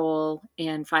stated your goal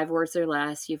in 5 words or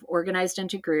less, you've organized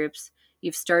into groups,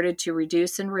 you've started to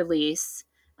reduce and release,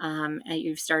 and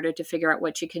you've started to figure out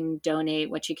what you can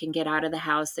donate, what you can get out of the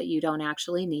house that you don't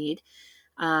actually need,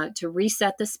 to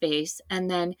reset the space. And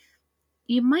then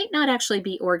you might not actually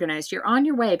be organized. You're on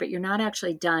your way, but you're not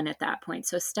actually done at that point.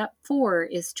 So step 4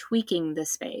 is tweaking the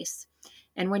space.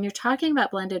 And when you're talking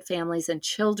about blended families and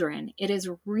children, it is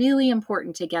really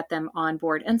important to get them on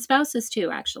board, and spouses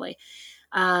too, actually.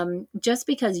 Just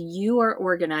because you are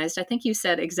organized, I think you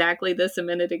said exactly this a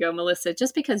minute ago, Melissa,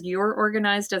 just because you're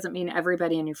organized doesn't mean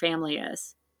everybody in your family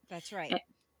is. That's right.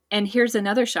 And here's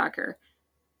another shocker.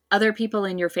 Other people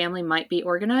in your family might be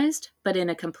organized, but in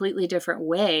a completely different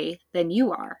way than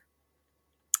you are.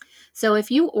 So if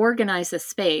you organize a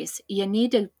space, you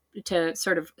need to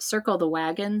sort of circle the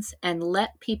wagons and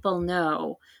let people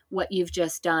know what you've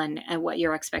just done and what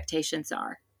your expectations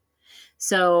are.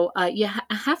 So you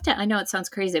have to, I know it sounds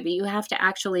crazy, but you have to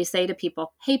actually say to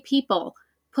people, hey, people,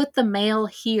 put the mail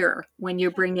here when you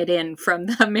bring it in from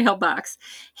the mailbox.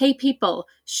 Hey, people,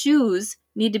 shoes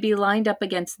need to be lined up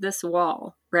against this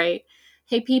wall, right?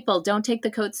 Hey, people, don't take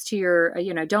the coats to your,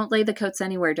 don't lay the coats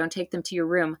anywhere. Don't take them to your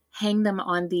room. Hang them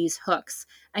on these hooks.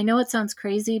 I know it sounds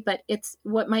crazy, but it's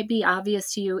what might be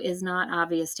obvious to you is not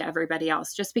obvious to everybody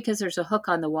else. Just because there's a hook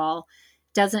on the wall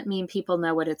doesn't mean people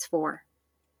know what it's for.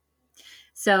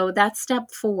 So that's step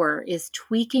 4 is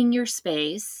tweaking your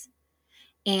space.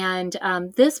 And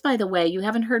this, by the way, you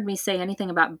haven't heard me say anything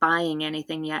about buying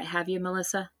anything yet, have you,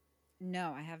 Melissa?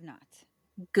 No, I have not.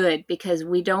 Good, because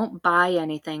we don't buy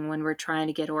anything when we're trying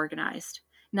to get organized.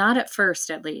 Not at first,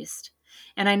 at least.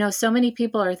 And I know so many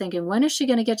people are thinking, when is she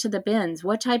going to get to the bins?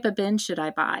 What type of bin should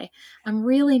I buy? I'm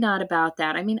really not about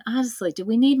that. I mean, honestly, do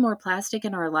we need more plastic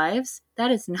in our lives?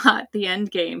 That is not the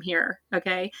end game here,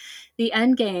 okay? The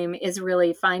end game is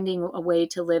really finding a way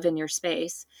to live in your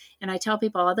space. And I tell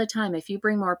people all the time, if you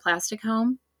bring more plastic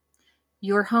home,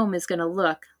 your home is going to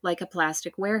look like a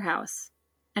plastic warehouse.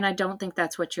 And I don't think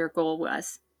that's what your goal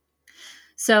was.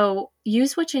 So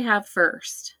use what you have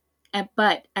first.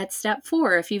 But at step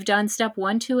 4, if you've done step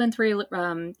 1, 2, and 3,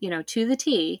 to the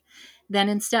T, then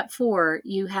in step 4,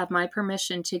 you have my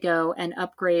permission to go and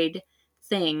upgrade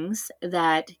things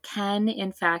that can,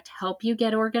 in fact, help you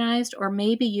get organized. Or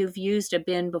maybe you've used a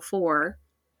bin before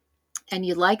and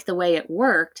you like the way it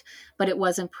worked, but it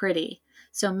wasn't pretty.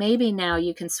 So maybe now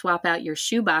you can swap out your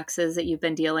shoe boxes that you've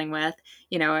been dealing with,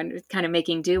 and kind of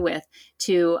making do with,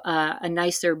 to a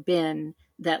nicer bin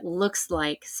that looks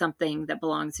like something that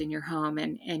belongs in your home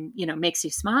and makes you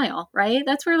smile, right?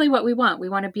 That's really what we want. We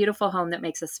want a beautiful home that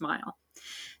makes us smile.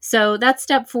 So that's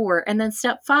step 4. And then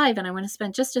step 5, and I want to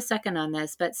spend just a second on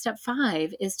this, but step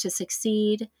 5 is to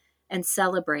succeed and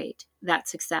celebrate that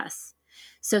success.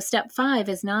 So step 5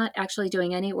 is not actually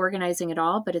doing any organizing at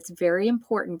all, but it's very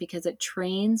important because it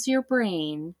trains your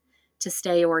brain to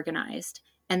stay organized.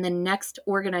 And the next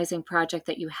organizing project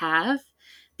that you have,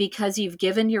 because you've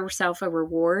given yourself a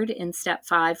reward in step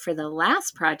 5 for the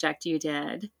last project you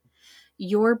did,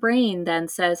 your brain then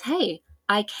says, hey,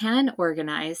 I can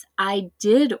organize. I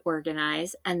did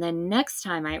organize. And then next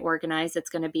time I organize, it's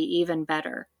going to be even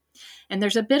better. And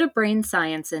there's a bit of brain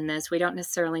science in this. We don't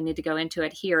necessarily need to go into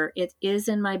it here. It is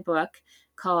in my book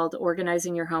called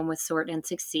Organizing Your Home with Sort and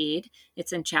Succeed.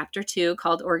 It's in chapter 2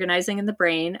 called Organizing in the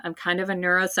Brain. I'm kind of a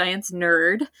neuroscience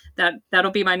nerd.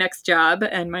 That'll be my next job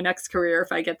and my next career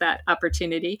if I get that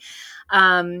opportunity.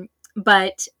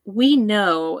 But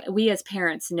we as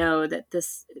parents know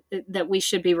that we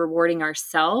should be rewarding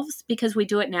ourselves because we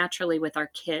do it naturally with our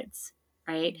kids,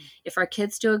 right? Mm-hmm. If our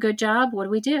kids do a good job, what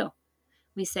do?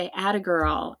 We say, atta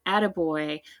girl, atta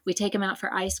boy. We take them out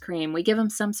for ice cream. We give them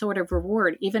some sort of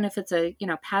reward, even if it's a,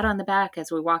 pat on the back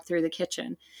as we walk through the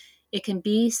kitchen. It can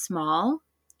be small,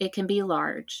 it can be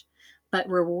large, but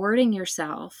rewarding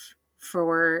yourself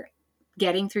for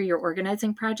getting through your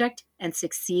organizing project and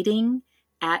succeeding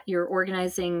at your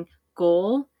organizing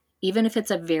goal, even if it's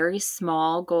a very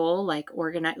small goal, like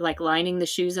lining the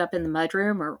shoes up in the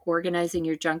mudroom or organizing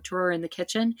your junk drawer in the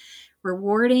kitchen,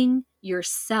 rewarding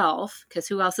yourself, because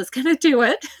who else is going to do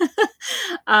it?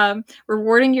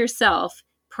 Rewarding yourself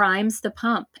primes the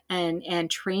pump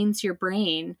and trains your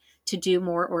brain to do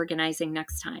more organizing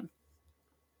next time.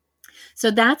 So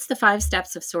that's the 5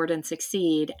 steps of Sort and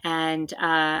Succeed. And,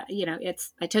 I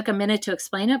took a minute to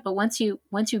explain it, but once you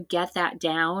get that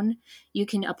down, you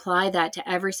can apply that to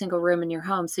every single room in your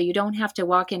home. So you don't have to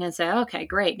walk in and say, okay,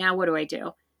 great. Now what do I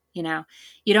do? You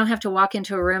don't have to walk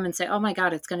into a room and say, oh my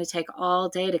God, it's going to take all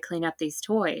day to clean up these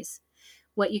toys.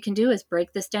 What you can do is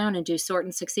break this down and do Sort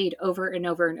and Succeed over and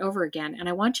over and over again. And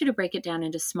I want you to break it down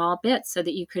into small bits so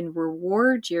that you can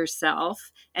reward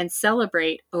yourself and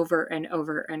celebrate over and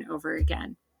over and over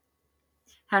again.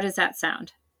 How does that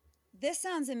sound? This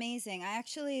sounds amazing. I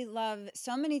actually love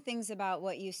so many things about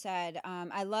what you said.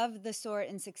 I love the sort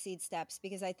and succeed steps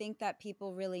because I think that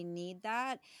people really need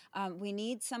that. We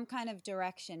need some kind of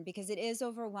direction because it is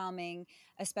overwhelming,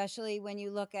 especially when you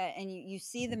look at and you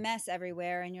see the mess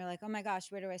everywhere and you're like, oh my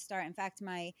gosh, where do I start? In fact,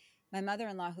 my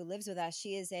mother-in-law who lives with us,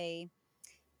 she is a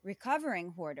recovering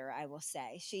hoarder, I will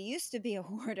say. She used to be a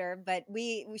hoarder, but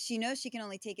she knows she can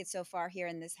only take it so far here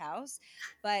in this house.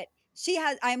 But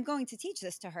I'm going to teach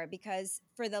this to her because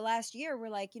for the last year we're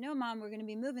like, mom, we're going to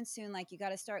be moving soon, like you got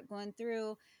to start going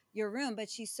through your room, but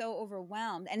she's so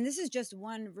overwhelmed. And this is just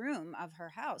one room of her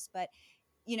house, but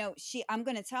I'm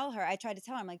going to tell her, I try to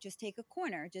tell her, I'm like, just take a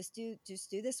corner, just do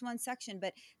this one section.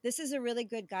 But this is a really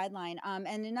good guideline.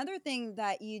 And another thing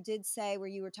that you did say where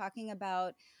you were talking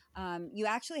about, you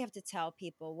actually have to tell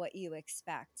people what you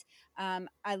expect.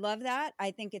 I love that. I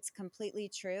think it's completely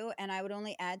true. And I would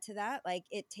only add to that, like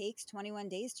it takes 21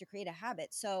 days to create a habit.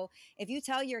 So if you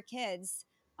tell your kids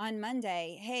on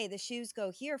Monday, hey, the shoes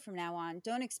go here from now on,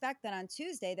 don't expect that on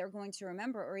Tuesday they're going to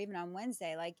remember, or even on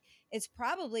Wednesday. Like it's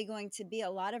probably going to be a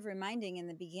lot of reminding in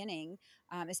the beginning,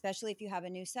 especially if you have a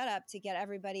new setup to get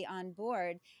everybody on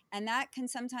board. And that can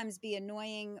sometimes be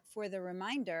annoying for the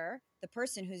reminder, the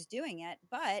person who's doing it.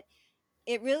 But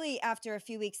it really, after a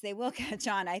few weeks, they will catch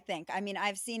on, I think. I mean,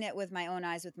 I've seen it with my own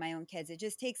eyes with my own kids. It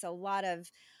just takes a lot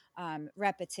of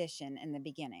repetition in the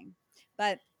beginning.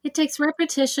 But it takes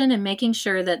repetition and making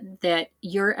sure that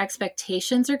your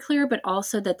expectations are clear, but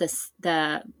also that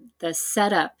the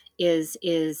setup is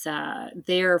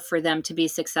there for them to be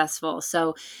successful.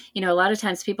 So, a lot of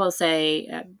times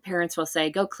parents will say,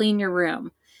 go clean your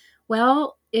room.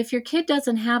 Well, if your kid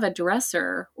doesn't have a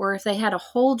dresser, or if they had a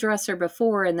whole dresser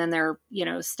before and then their,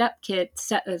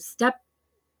 step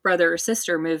brother or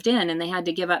sister moved in and they had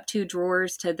to give up 2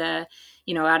 drawers to the,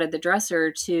 out of the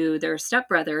dresser to their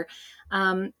stepbrother.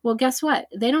 Well, guess what?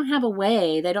 They don't have a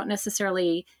way. They don't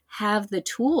necessarily have the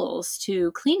tools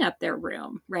to clean up their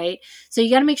room, right? So you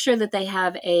got to make sure that they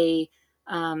have a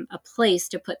place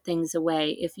to put things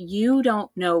away. If you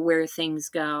don't know where things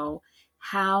go,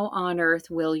 how on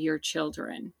earth will your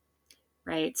children?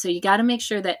 Right. So you got to make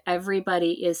sure that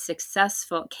everybody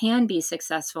can be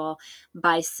successful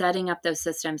by setting up those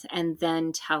systems and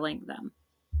then telling them.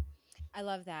 I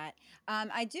love that.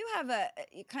 I do have a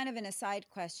kind of an aside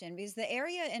question because the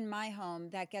area in my home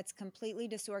that gets completely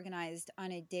disorganized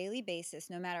on a daily basis,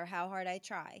 no matter how hard I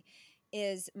try,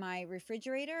 is my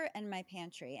refrigerator and my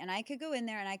pantry. And I could go in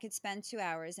there and I could spend 2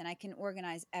 hours and I can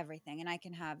organize everything. And I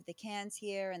can have the cans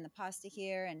here and the pasta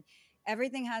here and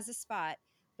everything has a spot.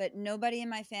 But nobody in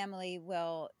my family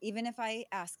will, even if I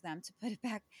ask them to put it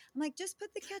back, I'm like, just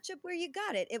put the ketchup where you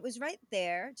got it. It was right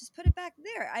there. Just put it back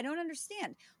there. I don't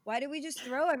understand. Why do we just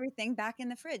throw everything back in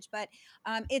the fridge? But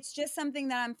it's just something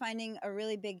that I'm finding a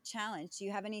really big challenge. Do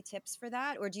you have any tips for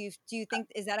that? Or do you think,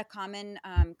 is that a common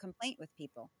complaint with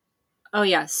people? Oh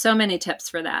yeah, so many tips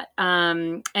for that.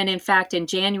 And in fact, in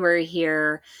January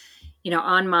here,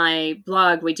 on my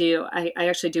blog, I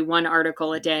actually do 1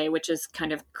 article a day, which is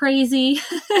kind of crazy.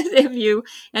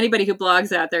 Anybody who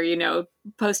blogs out there,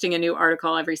 posting a new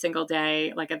article every single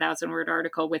day, like a 1,000-word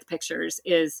article with pictures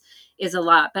is a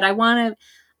lot. But I want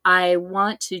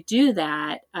to do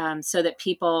that so that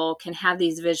people can have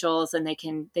these visuals and they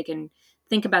can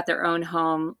think about their own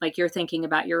home, like you're thinking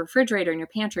about your refrigerator and your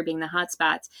pantry being the hot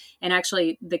spots. And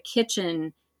actually, the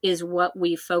kitchen is what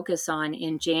we focus on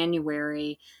in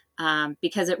January.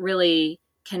 Because it really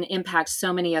can impact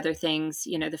so many other things.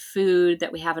 The food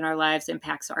that we have in our lives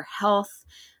impacts our health.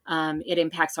 It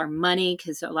impacts our money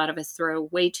because a lot of us throw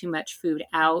way too much food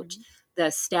out. Mm-hmm.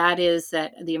 The stat is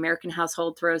that the American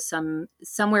household throws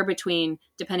somewhere between,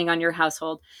 depending on your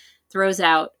household, throws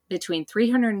out between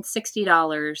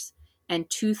 $360 and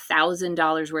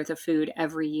 $2,000 worth of food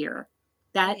every year.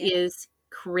 That is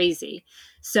crazy.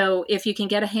 So if you can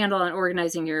get a handle on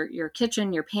organizing your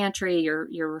kitchen, your pantry, your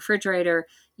refrigerator,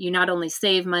 you not only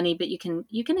save money, but you can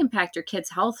impact your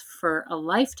kids' health for a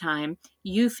lifetime.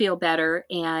 You feel better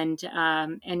and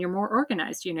you're more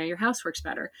organized. Your house works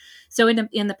better. So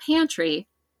in the pantry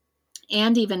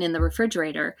and even in the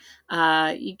refrigerator,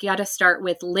 you got to start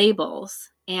with labels.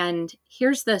 And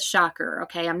here's the shocker.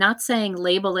 Okay, I'm not saying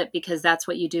label it because that's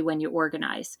what you do when you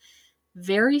organize.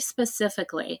 Very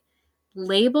specifically,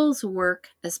 labels work,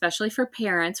 especially for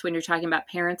parents, when you're talking about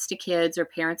parents to kids or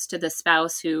parents to the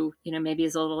spouse who, maybe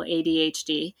is a little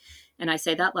ADHD. And I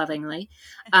say that lovingly.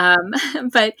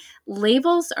 But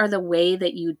labels are the way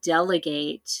that you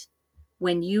delegate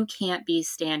when you can't be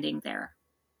standing there.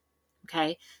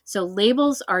 Okay. So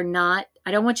labels are not,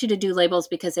 I don't want you to do labels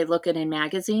because they look good in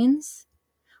magazines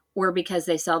or because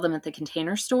they sell them at the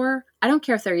Container Store. I don't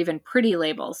care if they're even pretty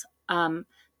labels.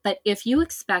 But if you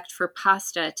expect for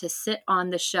pasta to sit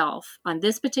on the shelf, on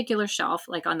this particular shelf,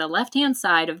 like on the left-hand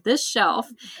side of this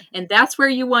shelf, and that's where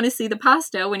you want to see the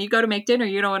pasta when you go to make dinner,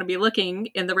 you don't want to be looking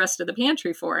in the rest of the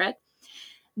pantry for it,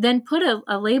 then put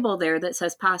a label there that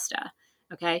says pasta.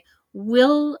 Okay.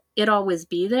 Will it always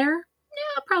be there?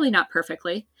 No, probably not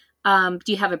perfectly. Do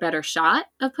you have a better shot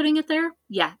of putting it there?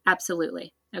 Yeah,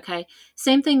 absolutely. Okay.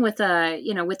 Same thing with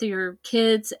with your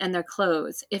kids and their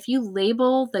clothes. If you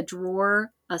label the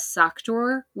drawer a sock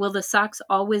drawer, will the socks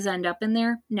always end up in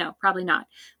there? No, probably not.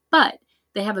 But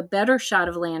they have a better shot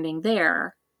of landing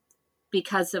there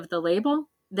because of the label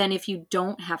than if you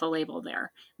don't have a label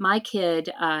there. My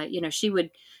kid,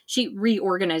 she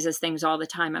reorganizes things all the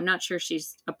time. I'm not sure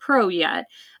she's a pro yet.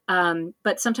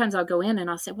 But sometimes I'll go in and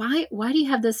I'll say, why do you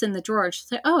have this in the drawer? And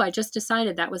she'll say, oh, I just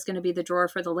decided that was going to be the drawer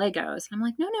for the Legos. I'm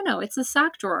like, no, it's the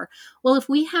sock drawer. Well, if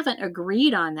we haven't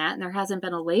agreed on that and there hasn't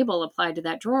been a label applied to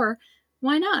that drawer,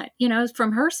 why not?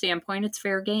 From her standpoint, it's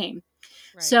fair game.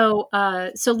 Right. So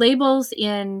labels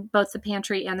in both the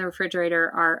pantry and the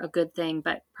refrigerator are a good thing,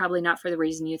 but probably not for the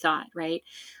reason you thought, right?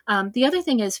 The other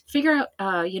thing is figure out,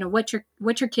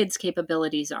 what your kids'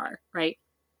 capabilities are, right?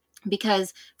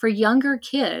 Because for younger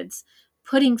kids,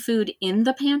 putting food in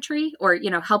the pantry or,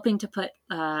 helping to put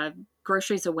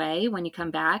groceries away when you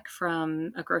come back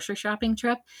from a grocery shopping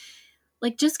trip,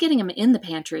 like just getting them in the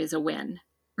pantry is a win,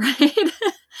 right?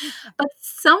 But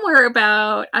somewhere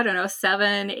about, I don't know,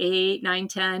 7, 8, 9,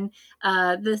 10,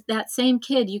 that same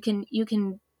kid, you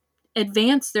can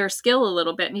advance their skill a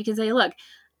little bit and you can say, look,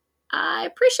 I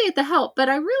appreciate the help, but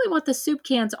I really want the soup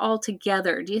cans all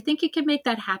together. Do you think you can make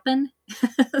that happen?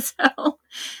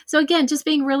 So again, just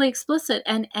being really explicit.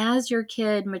 And as your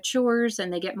kid matures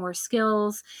and they get more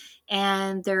skills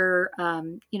and they're,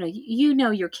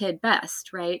 your kid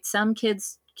best, right? Some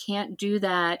kids can't do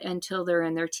that until they're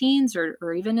in their teens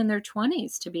or even in their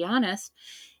 20s, to be honest.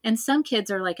 And some kids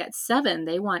are like at 7,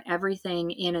 they want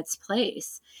everything in its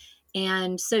place.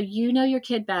 And so your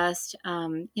kid best,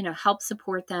 help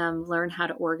support them, learn how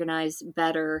to organize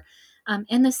better.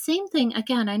 And the same thing,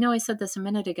 again, I know I said this a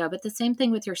minute ago, but the same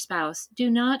thing with your spouse. Do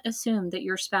not assume that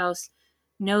your spouse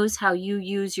knows how you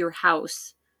use your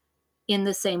house in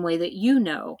the same way that you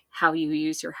know how you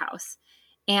use your house.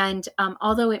 And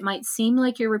although it might seem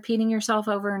like you're repeating yourself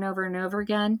over and over and over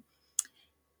again,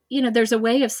 there's a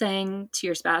way of saying to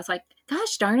your spouse, like,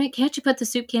 gosh darn it, can't you put the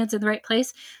soup cans in the right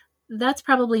place? That's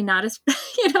probably not as,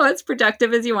 as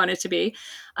productive as you want it to be.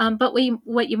 But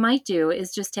what you might do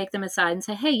is just take them aside and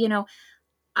say, hey,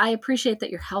 I appreciate that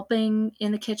you're helping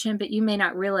in the kitchen, but you may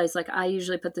not realize, like, I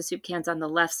usually put the soup cans on the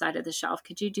left side of the shelf.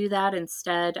 Could you do that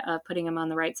instead of putting them on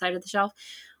the right side of the shelf?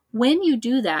 When you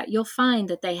do that, you'll find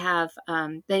that they have,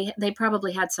 they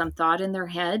probably had some thought in their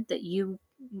head that you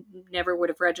never would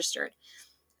have registered.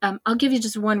 I'll give you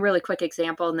just one really quick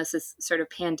example, and this is sort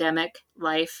of pandemic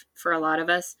life for a lot of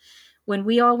us. When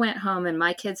we all went home, and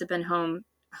my kids have been home,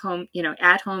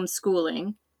 at home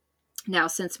schooling now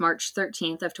since March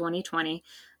 13th of 2020.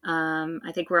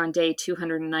 I think we're on day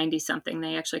 290 something.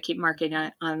 They actually keep marking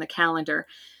it on the calendar.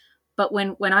 But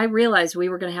when I realized we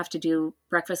were going to have to do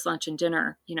breakfast, lunch, and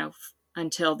dinner,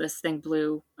 until this thing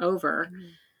blew over,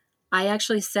 I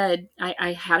actually said,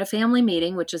 I had a family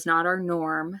meeting, which is not our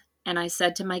norm. And I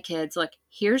said to my kids, look,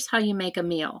 here's how you make a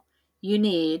meal. You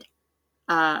need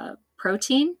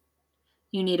protein,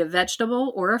 you need a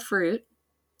vegetable or a fruit,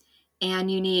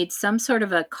 and you need some sort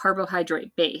of a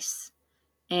carbohydrate base.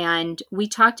 And we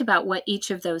talked about what each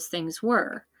of those things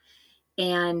were.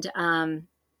 And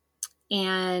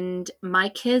my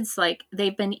kids, like,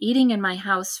 they've been eating in my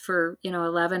house for,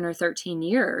 11 or 13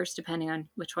 years, depending on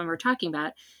which one we're talking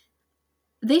about.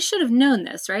 They should have known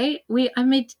this, right? I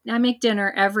make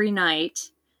dinner every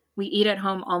night. We eat at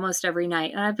home almost every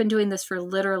night. And I've been doing this for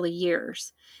literally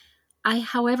years. I,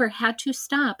 however, had to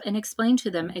stop and explain to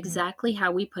them exactly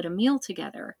how we put a meal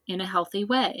together in a healthy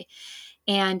way.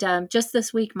 And just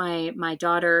this week, my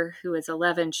daughter, who is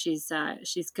 11, she's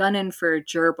gunning for a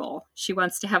gerbil. She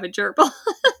wants to have a gerbil.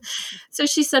 So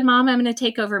she said, Mom, I'm going to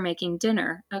take over making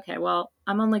dinner. Okay, well,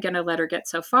 I'm only going to let her get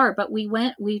so far. But we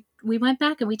went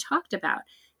back and we talked about,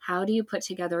 how do you put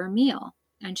together a meal?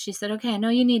 And she said, okay, I know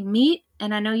you need meat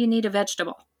and I know you need a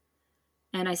vegetable.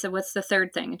 And I said, what's the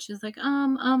third thing? And she was like,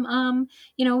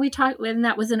 we talked, and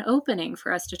that was an opening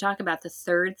for us to talk about. The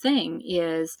third thing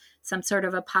is some sort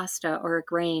of a pasta or a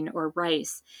grain or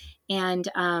rice. And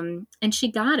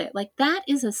she got it. Like, that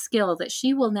is a skill that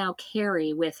she will now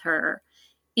carry with her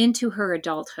into her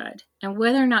adulthood. And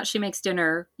whether or not she makes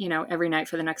dinner, every night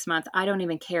for the next month, I don't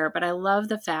even care. But I love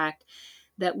the fact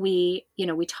that we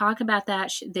talk about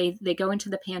that. They go into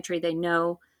the pantry. They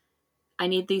know, I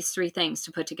need these 3 things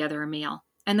to put together a meal.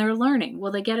 And they're learning.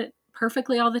 Will they get it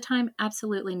perfectly all the time?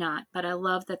 Absolutely not. But I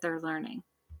love that they're learning.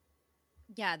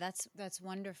 Yeah, that's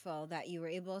wonderful that you were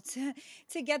able to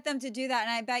get them to do that.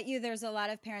 And I bet you there's a lot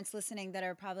of parents listening that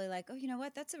are probably like, "Oh, you know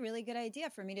what? That's a really good idea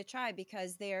for me to try,"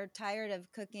 because they're tired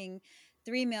of cooking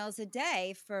 3 meals a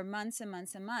day for months and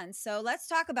months and months. So let's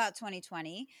talk about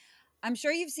 2020. I'm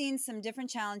sure you've seen some different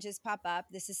challenges pop up.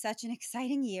 This is such an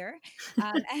exciting year.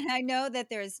 And I know that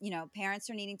there's, parents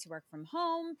are needing to work from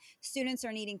home, students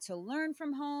are needing to learn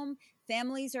from home,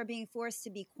 families are being forced to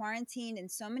be quarantined in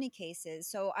so many cases.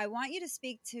 So I want you to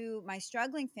speak to my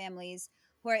struggling families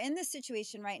who are in this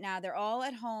situation right now. They're all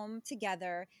at home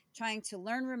together, trying to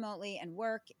learn remotely and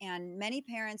work. And many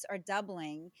parents are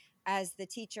doubling as the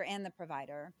teacher and the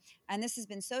provider. And this has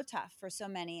been so tough for so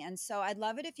many. And so I'd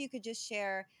love it if you could just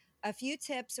share a few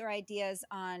tips or ideas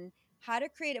on how to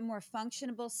create a more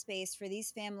functionable space for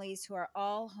these families who are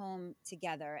all home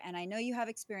together. And I know you have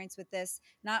experience with this,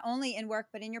 not only in work,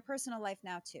 but in your personal life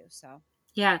now too. So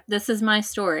yeah, this is my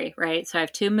story, right? So I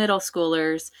have 2 middle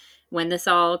schoolers. When this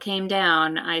all came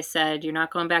down, I said, you're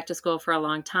not going back to school for a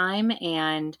long time.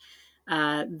 And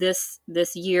this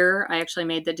year, I actually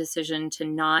made the decision to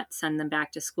not send them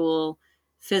back to school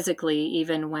physically,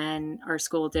 even when our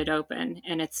school did open.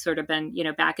 And it's sort of been,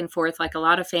 back and forth, like a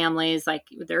lot of families, like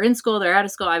they're in school, they're out of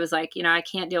school. I was like, I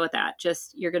can't deal with that.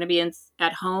 Just, you're going to be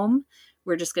at home.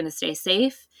 We're just going to stay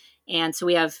safe. And so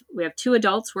we have 2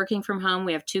 adults working from home.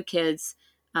 We have 2 kids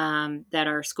that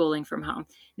are schooling from home.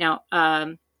 Now,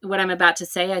 what I'm about to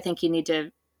say, I think you need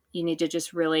to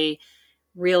just really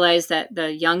realize that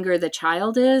the younger the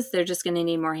child is, they're just going to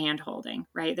need more hand holding,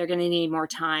 right? They're going to need more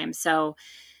time. So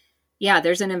yeah,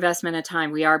 there's an investment of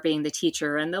time. We are being the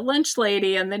teacher and the lunch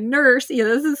lady and the nurse.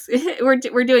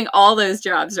 We're doing all those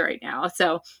jobs right now.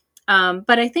 So,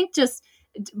 but I think just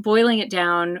boiling it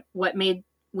down, what made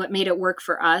it work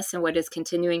for us and what is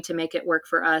continuing to make it work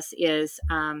for us is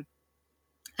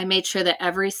I made sure that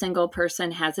every single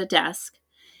person has a desk.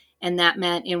 And that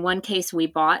meant in one case, we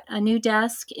bought a new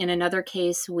desk. In another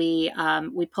case, we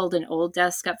pulled an old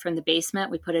desk up from the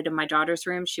basement. We put it in my daughter's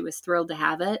room. She was thrilled to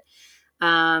have it.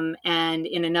 And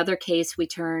in another case, we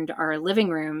turned our living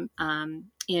room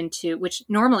into, which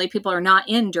normally people are not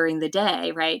in during the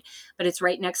day, right? But it's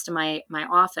right next to my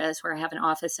office, where I have an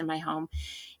office in my home.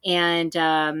 And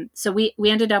so we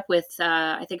ended up with,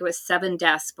 I think it was 7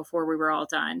 desks before we were all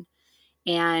done.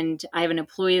 And I have an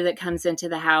employee that comes into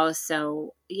the house.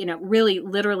 So, really,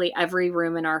 literally every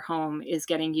room in our home is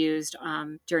getting used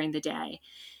during the day.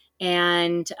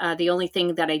 And the only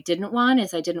thing that I didn't want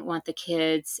the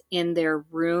kids in their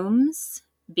rooms,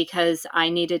 because I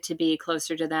needed to be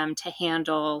closer to them to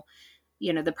handle,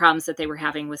 the problems that they were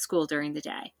having with school during the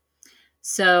day.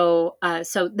 So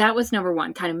that was number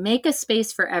 1, kind of make a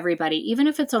space for everybody, even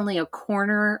if it's only a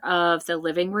corner of the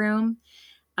living room.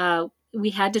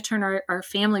 We had to turn our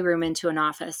family room into an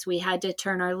office. We had to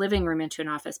turn our living room into an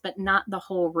office, but not the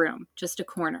whole room, just a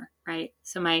corner, right?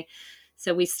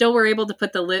 So we still were able to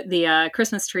put the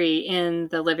Christmas tree in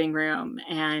the living room.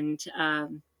 And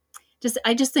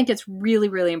I just think it's really,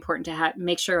 really important to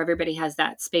make sure everybody has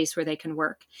that space where they can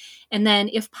work. And then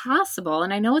if possible,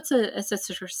 and I know it's a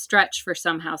sort of stretch for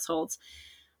some households,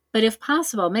 but if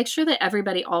possible, make sure that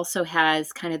everybody also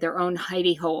has kind of their own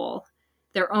hidey hole,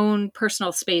 their own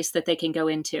personal space that they can go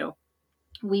into.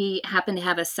 We happen to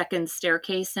have a second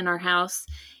staircase in our house.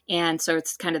 And so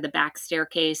it's kind of the back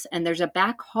staircase. And there's a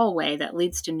back hallway that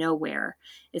leads to nowhere.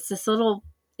 It's this little,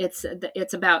 it's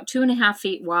about 2.5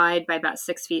 feet wide by about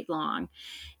 6 feet long.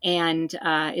 And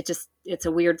it's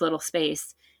a weird little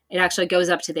space. It actually goes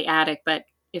up to the attic. But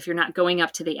if you're not going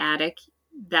up to the attic,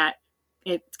 that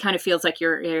it kind of feels like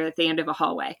you're at the end of a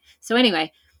hallway. So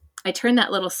anyway, I turned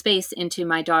that little space into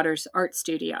my daughter's art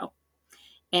studio.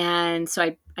 And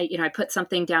so I put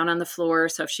something down on the floor.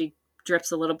 So if she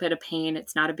drips a little bit of paint,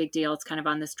 it's not a big deal. It's kind of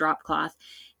on this drop cloth.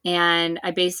 And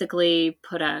I basically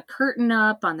put a curtain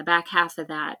up on the back half of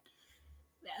that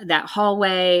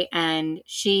hallway. And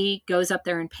she goes up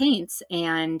there and paints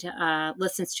and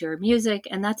listens to her music.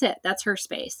 And that's it. That's her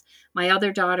space. My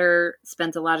other daughter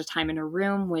spends a lot of time in her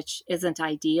room, which isn't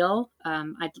ideal.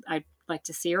 I'd like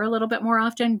to see her a little bit more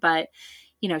often, but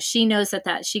she knows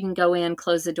that she can go in,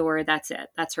 close the door. That's it.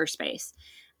 That's her space.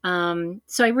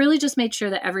 So I really just made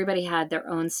sure that everybody had their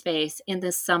own space. In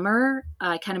the summer,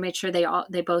 I kind of made sure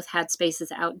they both had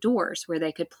spaces outdoors where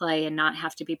they could play and not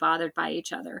have to be bothered by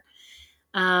each other.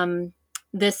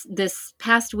 This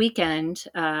past weekend,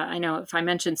 I know if I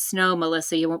mention snow,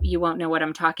 Melissa, you won't know what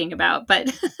I'm talking about,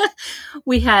 but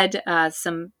we had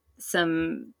some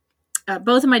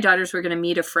both of my daughters were going to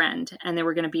meet a friend, and they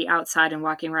were going to be outside and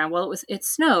walking around. Well, it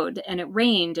snowed and it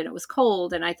rained and it was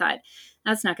cold, and I thought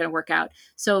that's not going to work out.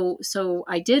 So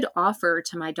I did offer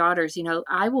to my daughters,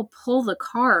 I will pull the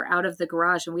car out of the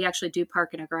garage, and we actually do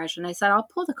park in a garage. And I said, I'll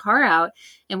pull the car out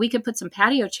and we could put some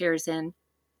patio chairs in,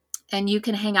 and you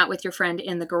can hang out with your friend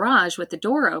in the garage with the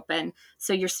door open.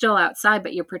 So you're still outside,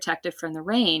 but you're protected from the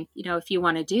rain, if you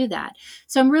want to do that.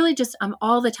 So I'm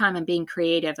all the time, I'm being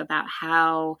creative about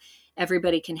how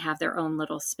everybody can have their own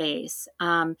little space.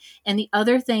 And the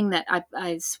other thing that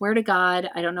I swear to God,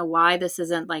 I don't know why this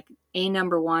isn't like a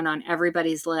number one on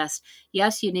everybody's list.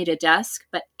 Yes, you need a desk,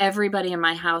 but everybody in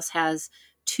my house has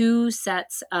 2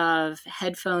 sets of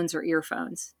headphones or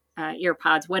earphones,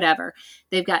 earpods, whatever.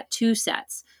 They've got 2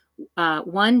 sets.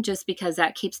 One, just because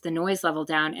that keeps the noise level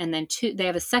down. And then 2, they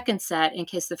have a second set in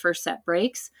case the first set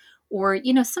breaks. Or,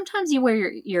 sometimes you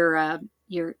wear your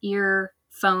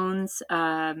earphones,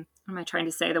 what am I trying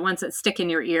to say? The ones that stick in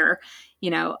your ear,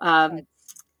 yeah.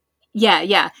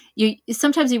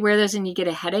 Sometimes you wear those and you get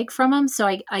a headache from them. So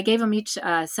I gave them each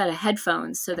set of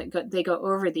headphones so that they go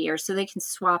over the ear so they can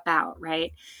swap out.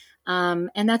 Right. And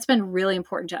that's been really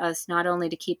important to us, not only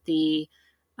to keep the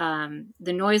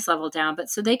noise level down, but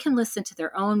so they can listen to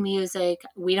their own music.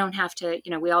 We don't have to,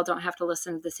 we all don't have to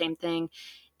listen to the same thing.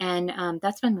 And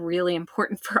that's been really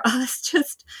important for us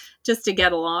just to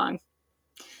get along.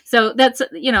 So that's, a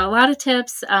lot of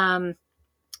tips.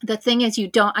 The thing is,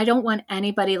 I don't want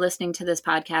anybody listening to this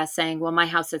podcast saying, well, my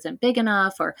house isn't big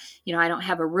enough, or, I don't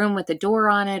have a room with a door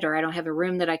on it, or I don't have a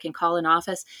room that I can call an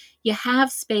office. You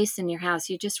have space in your house.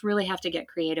 You just really have to get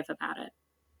creative about it.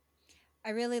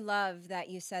 I really love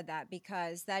that you said that,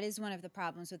 because that is one of the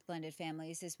problems with blended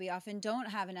families is we often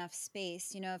don't have enough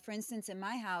space. For instance, in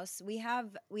my house, we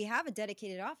have a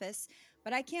dedicated office,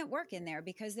 but I can't work in there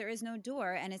because there is no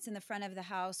door, and it's in the front of the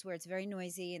house where it's very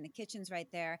noisy, and the kitchen's right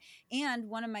there. And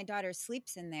one of my daughters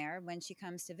sleeps in there when she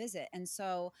comes to visit. And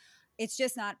so it's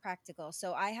just not practical.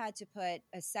 So I had to put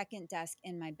a second desk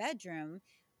in my bedroom,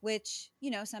 which,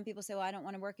 some people say, well, I don't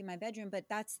want to work in my bedroom, but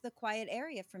that's the quiet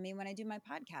area for me when I do my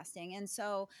podcasting. And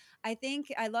so I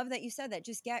love that you said that.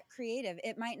 Just get creative.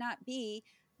 It might not be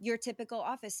your typical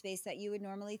office space that you would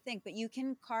normally think, but you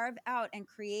can carve out and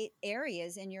create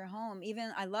areas in your home.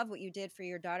 Even I love what you did for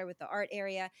your daughter with the art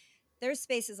area. There's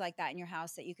spaces like that in your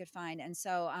house that you could find. And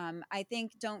so I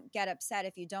think don't get upset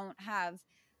if you don't have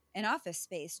an office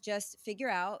space. Just figure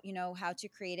out, how to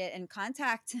create it, and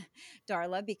contact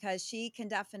Darla, because she can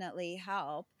definitely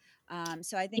help.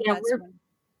 So I think that's one.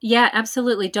 Yeah,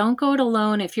 absolutely. Don't go it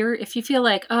alone. If you feel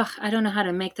like, oh, I don't know how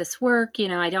to make this work,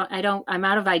 I'm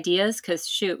out of ideas, because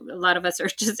shoot, a lot of us are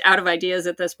just out of ideas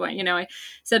at this point. I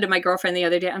said to my girlfriend the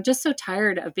other day, I'm just so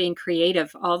tired of being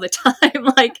creative all the time.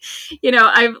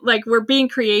 We're being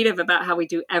creative about how we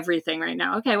do everything right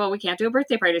now. Okay, well, we can't do a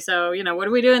birthday party. So, what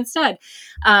do we do instead?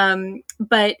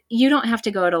 But you don't have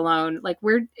to go it alone.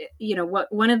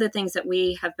 One of the things that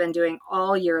we have been doing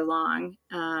all year long,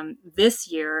 this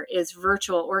year, is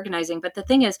virtual organizing. But the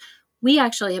thing is, we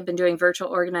actually have been doing virtual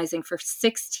organizing for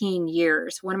 16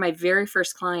 years. One of my very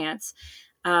first clients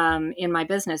in my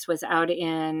business was out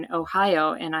in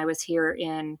Ohio, and I was here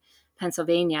in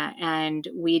Pennsylvania, and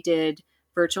we did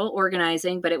virtual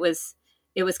organizing, but it was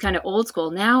kind of old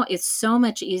school. Now it's so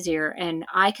much easier, and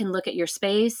I can look at your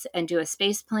space and do a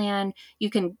space plan. You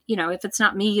can, if it's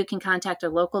not me, you can contact a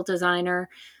local designer,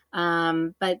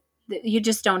 but you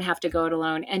just don't have to go it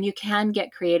alone, and you can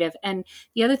get creative. And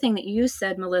the other thing that you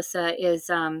said, Melissa, is,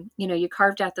 you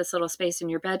carved out this little space in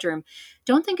your bedroom.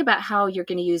 Don't think about how you're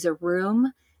going to use a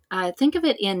room. Think of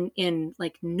it in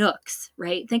like nooks,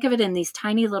 right? Think of it in these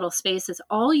tiny little spaces.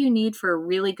 All you need for a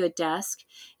really good desk,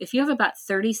 if you have about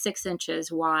 36 inches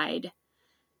wide,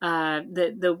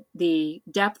 the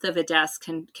depth of a desk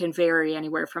can vary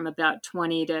anywhere from about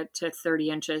 20 to 30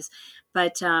 inches,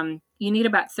 but you need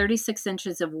about 36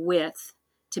 inches of width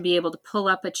to be able to pull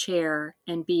up a chair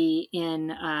and be in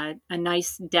a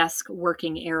nice desk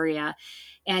working area.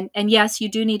 And yes, you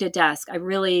do need a desk. I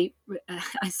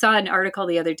saw an article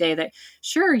the other day that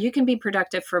sure, you can be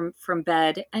productive from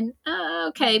bed, and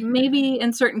okay, maybe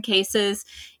in certain cases,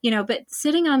 but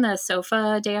sitting on the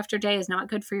sofa day after day is not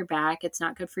good for your back. It's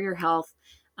not good for your health.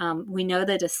 We know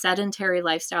that a sedentary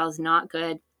lifestyle is not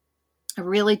good. I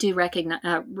really do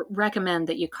recommend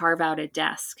that you carve out a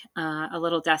desk, a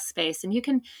little desk space, and you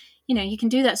can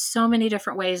do that so many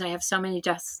different ways. I have so many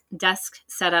desk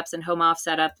setups and home office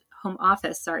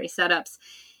setups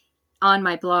on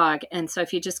my blog. And so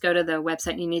if you just go to the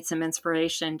website and you need some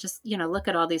inspiration, just, look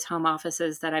at all these home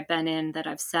offices that I've been in, that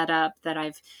I've set up, that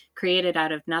I've created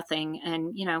out of nothing.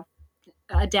 And,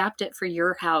 adapt it for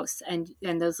your house and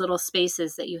those little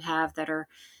spaces that you have that are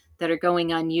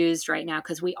going unused right now,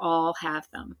 because we all have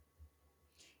them.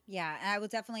 Yeah, and I will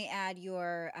definitely add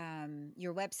your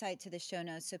website to the show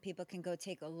notes so people can go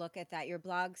take a look at that. Your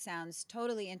blog sounds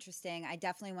totally interesting. I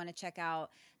definitely want to check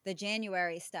out the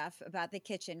January stuff about the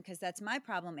kitchen because that's my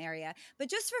problem area. But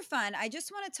just for fun, I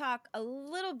just want to talk a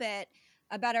little bit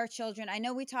about our children. I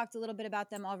know we talked a little bit about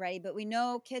them already, but we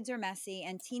know kids are messy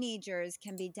and teenagers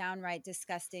can be downright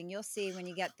disgusting. You'll see when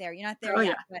you get there. You're not there Oh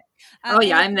yet, yeah. but Oh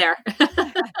yeah, anyway. I'm there.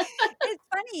 It's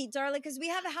funny, Darla, because we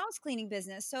have a house cleaning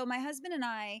business. So my husband and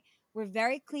I, we're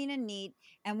very clean and neat,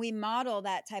 and we model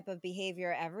that type of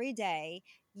behavior every day.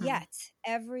 Mhm. Yet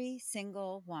every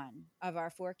single one of our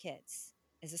 4 kids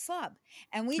is a slob,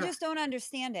 and we Ugh. just don't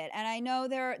understand it. And I know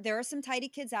there are some tidy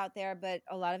kids out there, but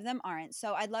a lot of them aren't.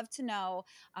 So I'd love to know,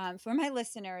 for my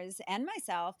listeners and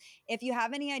myself, if you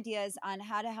have any ideas on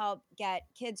how to help get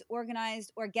kids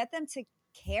organized or get them to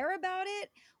care about it,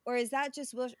 or is that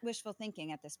just wishful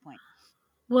thinking at this point?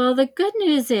 Well, the good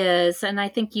news is, and I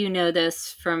think you know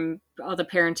this from all the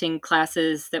parenting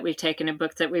classes that we've taken and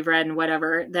books that we've read and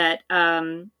whatever, that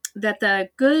that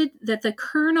the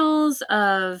kernels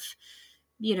of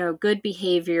good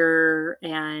behavior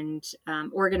and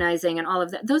organizing and all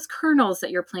of that, those kernels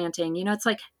that you're planting, it's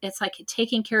like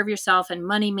taking care of yourself and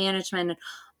money management and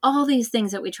all these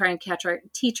things that we try and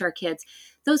teach our kids.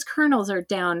 Those kernels are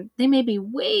down. They may be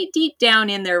way deep down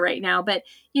in there right now, but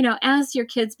as your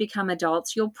kids become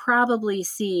adults, you'll probably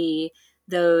see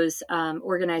those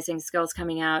organizing skills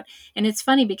coming out. And it's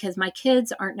funny because my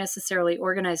kids aren't necessarily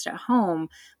organized at home,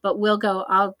 but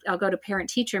I'll go to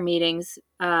parent teacher meetings,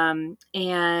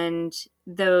 and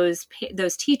those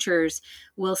teachers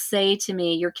will say to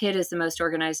me, your kid is the most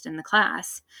organized in the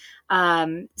class.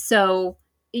 So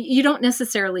you don't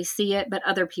necessarily see it, but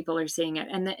other people are seeing it,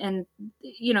 and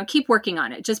keep working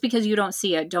on it. Just because you don't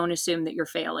see it, don't assume that you're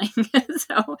failing.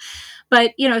 So,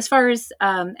 but as far as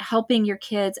helping your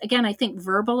kids, again, I think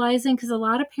verbalizing, because a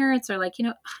lot of parents are like,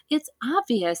 it's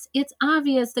obvious,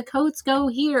 the coats go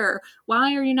here.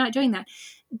 Why are you not doing that?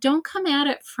 Don't come at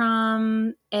it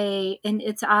from and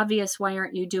it's obvious, why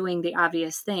aren't you doing the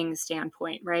obvious things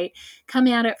standpoint, right? Come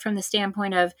at it from the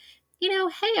standpoint of, hey,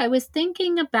 I was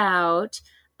thinking about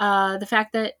the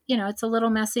fact that, it's a little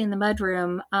messy in the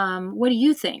mudroom. What do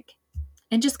you think?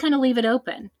 And just kind of leave it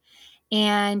open.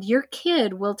 And your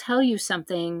kid will tell you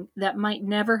something that might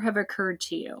never have occurred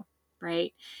to you,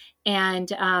 right? And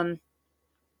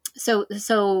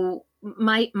so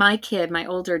my kid, my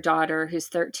older daughter, who's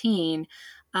 13,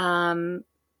 and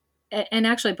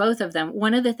actually both of them,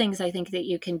 one of the things I think that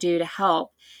you can do to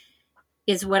help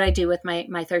is what I do with my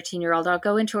 13-year-old. I'll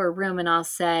go into her room and I'll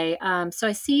say, so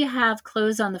I see you have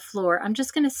clothes on the floor. I'm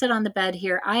just going to sit on the bed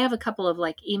here. I have a couple of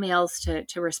emails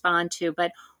to respond to,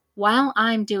 but while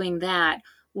I'm doing that,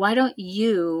 why don't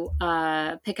you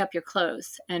pick up your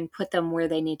clothes and put them where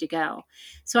they need to go?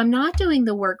 So I'm not doing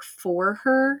the work for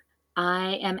her.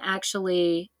 I am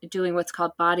actually doing what's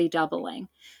called body doubling.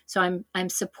 So I'm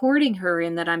supporting her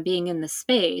in that I'm being in the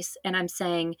space, and I'm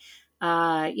saying,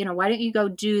 why don't you go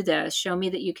do this? Show me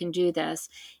that you can do this.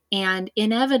 And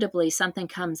inevitably something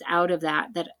comes out of that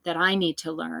I need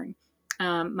to learn.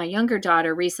 My younger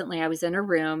daughter, recently I was in her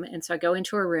room, and so I go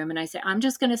into her room and I say, I'm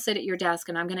just going to sit at your desk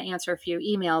and I'm going to answer a few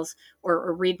emails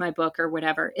or read my book or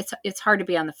whatever. It's hard to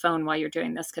be on the phone while you're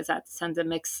doing this because that sends a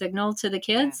mixed signal to the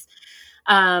kids.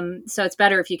 So it's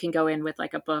better if you can go in with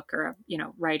a book or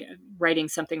writing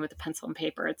something with a pencil and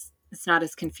paper. It's not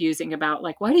as confusing about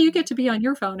why do you get to be on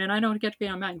your phone and I don't get to be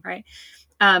on mine, right?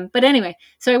 But anyway,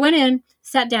 so I went in,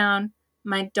 sat down.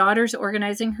 My daughter's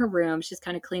organizing her room. She's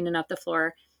kind of cleaning up the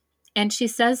floor, and she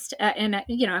says,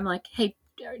 I'm like, hey,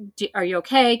 are you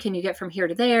okay? Can you get from here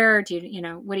to there? Do you,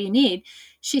 what do you need?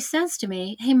 She says to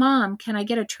me, hey, Mom, can I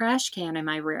get a trash can in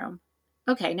my room?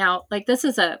 Okay, now this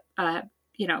is a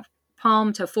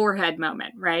palm to forehead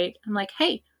moment, right? I'm like,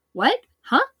 hey, what?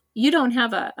 Huh? You don't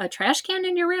have a trash can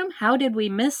in your room? How did we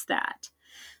miss that?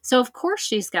 So of course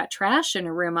she's got trash in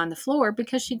her room on the floor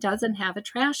because she doesn't have a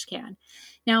trash can.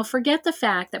 Now forget the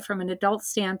fact that from an adult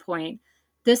standpoint,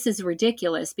 this is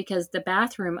ridiculous because the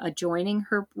bathroom adjoining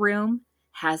her room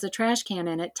has a trash can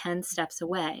in it 10 steps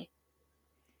away.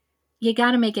 You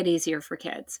got to make it easier for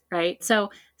kids, right? So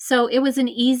it was an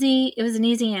easy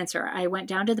answer. I went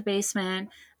down to the basement.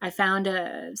 I found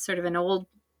a sort of an old,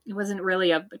 it wasn't really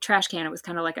a trash can. It was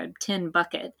kind of like a tin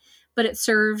bucket, but it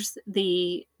serves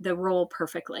the role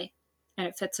perfectly, and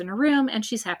it fits in her room, and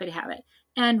she's happy to have it.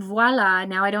 And voila,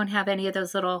 now I don't have any of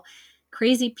those little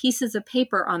crazy pieces of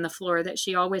paper on the floor that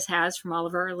she always has from all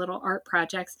of our little art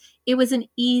projects. It was an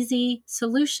easy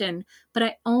solution, but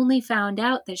I only found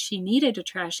out that she needed a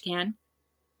trash can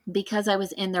because I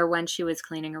was in there when she was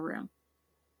cleaning her room.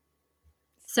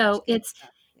 So Such good it's, stuff.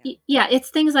 yeah, it's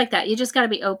things like that. You just got to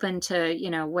be open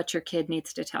to, what your kid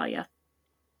needs to tell you.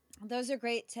 Those are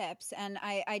great tips. And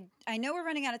I know we're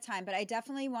running out of time, but I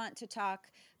definitely want to talk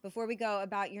before we go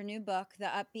about your new book, The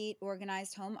Upbeat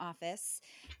Organized Home Office.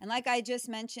 And like I just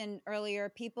mentioned earlier,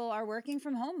 people are working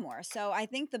from home more. So I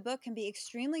think the book can be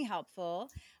extremely helpful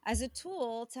as a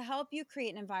tool to help you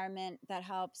create an environment that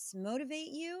helps motivate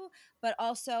you, but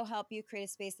also help you create a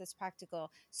space that's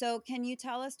practical. So can you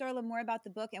tell us, Darla, more about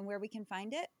the book and where we can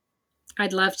find it?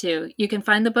 I'd love to. You can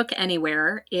find the book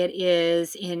anywhere. It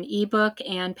is in ebook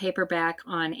and paperback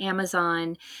on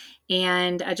Amazon.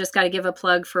 And I just got to give a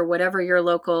plug for whatever your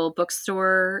local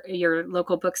bookstore, your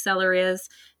local bookseller is.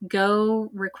 Go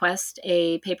request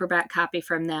a paperback copy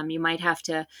from them. You might have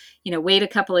to, wait a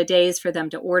couple of days for them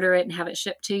to order it and have it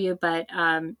shipped to you. But,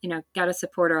 got to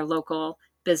support our local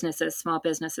businesses, small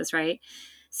businesses, right?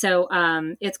 So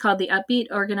it's called The Upbeat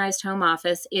Organized Home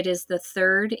Office. It is the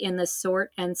third in the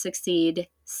Sort and Succeed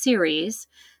series.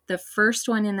 The first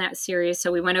one in that series,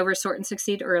 so we went over Sort and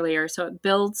Succeed earlier, so it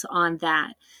builds on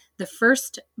that. The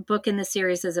first book in the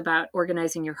series is about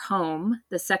organizing your home.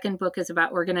 The second book is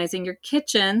about organizing your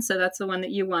kitchen. So that's the one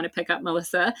that you want to pick up,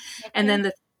 Melissa. Okay. And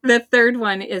then the third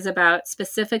one is about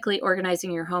specifically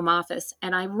organizing your home office.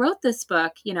 And I wrote this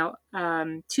book,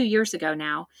 2 years ago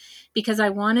now, because I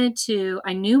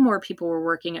knew more people were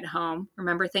working at home.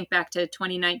 Remember, think back to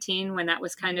 2019 when that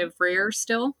was kind of rare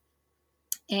still.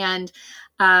 And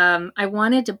I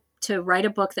wanted to write a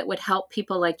book that would help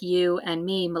people like you and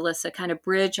me, Melissa, kind of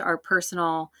bridge our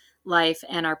personal life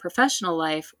and our professional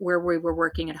life where we were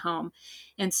working at home.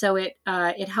 And so it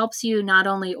helps you not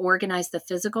only organize the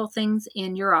physical things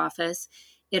in your office,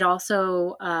 it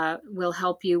also will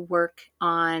help you work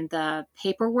on the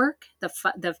paperwork,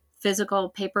 the physical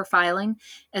paper filing,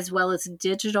 as well as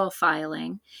digital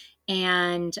filing,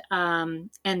 and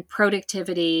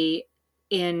productivity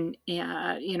in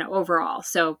overall.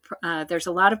 So there's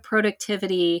a lot of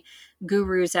productivity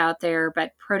gurus out there,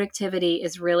 but productivity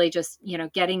is really just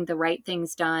getting the right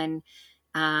things done,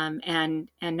 and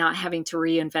not having to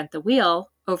reinvent the wheel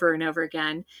over and over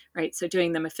again, right? So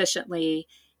doing them efficiently,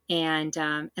 and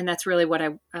that's really what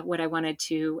I wanted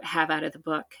to have out of the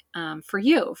book, for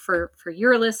you, for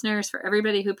your listeners, for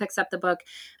everybody who picks up the book.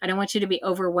 I don't want you to be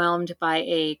overwhelmed by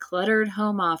a cluttered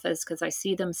home office, because I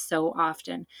see them so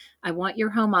often. I want your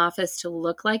home office to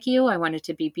look like you. I want it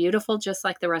to be beautiful, just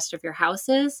like the rest of your house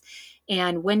is.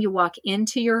 And when you walk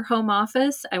into your home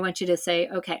office, I want you to say,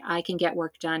 okay, I can get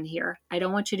work done here. I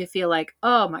don't want you to feel like,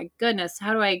 oh my goodness,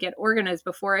 how do I get organized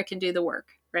before I can do the work,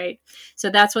 right?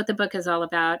 So that's what the book is all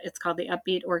about. It's called The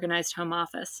Upbeat Organized Home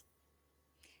Office.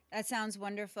 That sounds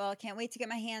wonderful. Can't wait to get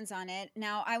my hands on it.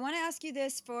 Now, I want to ask you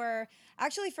this for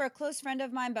a close friend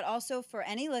of mine, but also for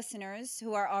any listeners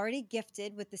who are already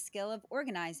gifted with the skill of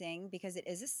organizing, because it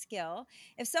is a skill.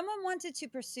 If someone wanted to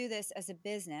pursue this as a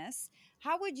business,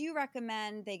 how would you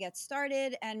recommend they get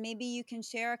started? And maybe you can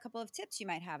share a couple of tips you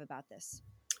might have about this.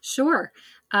 Sure.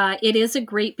 It is a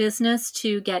great business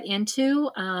to get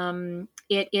into.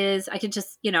 It is, I could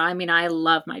just, I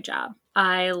love my job.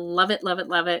 I love it, love it,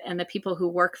 love it. And the people who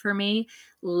work for me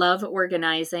love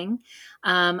organizing.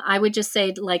 I would just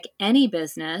say, like any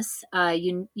business,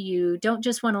 you don't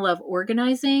just want to love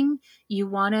organizing. You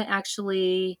want to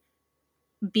actually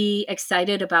be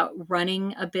excited about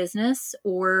running a business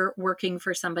or working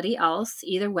for somebody else.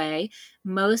 Either way,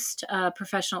 most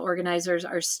professional organizers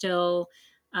are still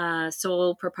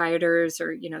sole proprietors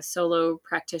or solo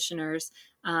practitioners.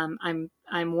 I'm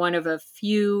one of a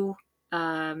few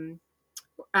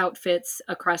outfits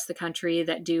across the country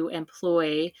that do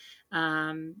employ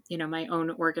my own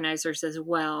organizers as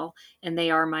well, and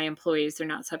they are my employees. They're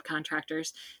not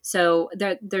subcontractors. So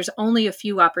there's only a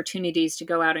few opportunities to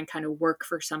go out and kind of work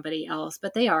for somebody else,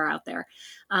 but they are out there.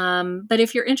 But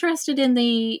if you're interested in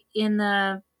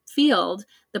the field,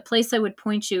 the place I would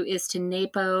point you is to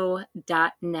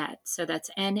napo.net. So that's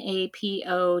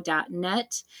napo.net.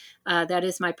 That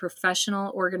is my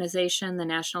professional organization, the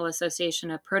National Association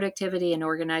of Productivity and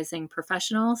Organizing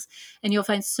Professionals. And you'll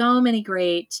find so many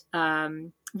great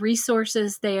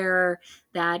resources there.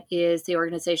 That is the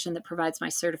organization that provides my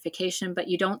certification, but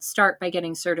you don't start by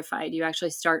getting certified. You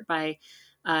actually start by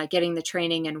getting the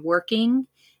training and working.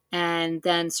 And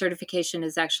then certification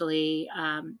is actually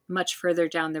much further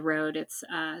down the road. It's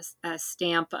a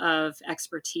stamp of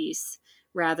expertise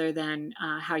rather than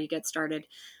how you get started.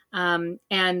 And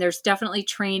there's definitely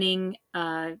training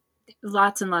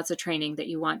lots and lots of training that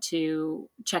you want to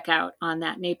check out on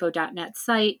that napo.net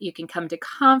site. You can come to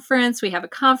conference. We have a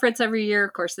conference every year.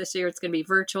 Of course, this year it's going to be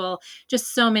virtual.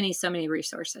 Just so many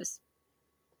resources.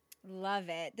 Love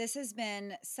it. This has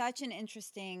been such an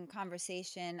interesting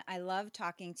conversation. I love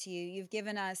talking to you. You've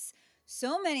given us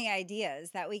so many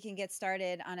ideas that we can get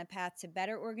started on a path to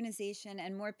better organization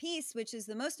and more peace, which is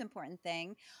the most important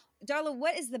thing. Darla,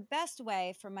 what is the best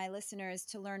way for my listeners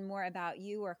to learn more about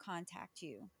you or contact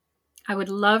you? I would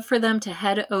love for them to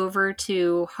head over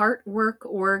to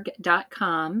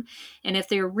heartworkorg.com. And if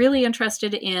they're really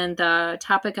interested in the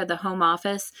topic of the home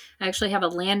office, I actually have a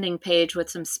landing page with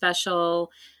some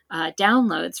special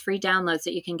downloads, free downloads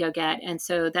that you can go get. And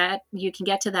so that you can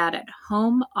get to that at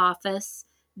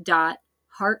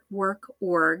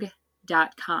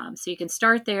homeoffice.heartworkorg.com. So you can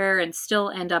start there and still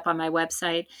end up on my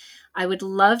website. I would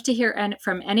love to hear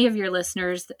from any of your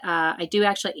listeners. I do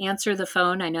actually answer the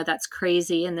phone. I know that's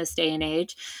crazy in this day and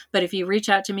age, but if you reach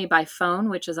out to me by phone,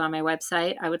 which is on my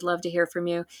website, I would love to hear from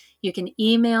you. You can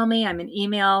email me. I'm an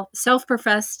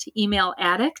self-professed email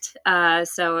addict.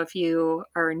 So if you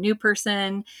are a new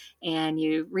person and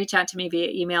you reach out to me via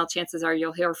email, chances are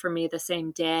you'll hear from me the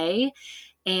same day.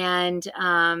 And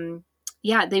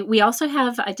we also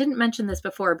have, I didn't mention this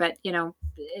before, but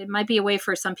it might be a way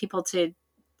for some people to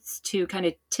kind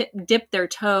of dip their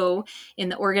toe in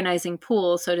the organizing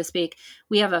pool, so to speak.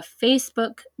 We have a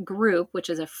Facebook group,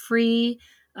 which is a free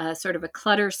sort of a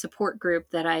clutter support group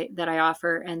that I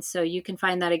offer. And so you can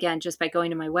find that again just by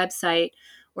going to my website,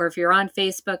 or if you're on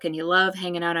Facebook and you love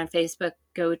hanging out on Facebook,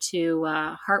 go to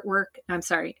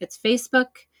it's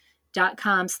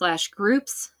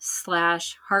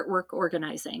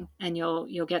facebook.com/groups/heartworkorganizing, and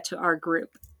you'll get to our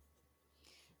group.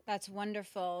 That's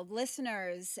wonderful.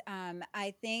 Listeners,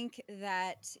 I think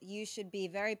that you should be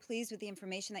very pleased with the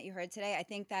information that you heard today. I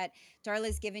think that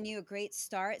Darla's given you a great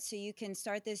start, so you can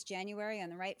start this January on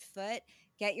the right foot.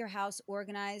 Get your house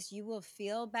organized. You will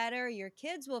feel better. Your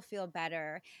kids will feel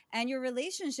better. And your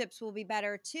relationships will be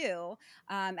better too,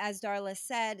 as Darla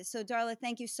said. So Darla,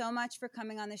 thank you so much for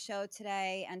coming on the show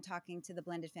today and talking to the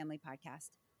Blended Family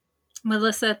Podcast.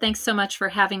 Melissa, thanks so much for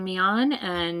having me on.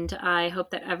 And I hope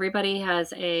that everybody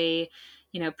has a,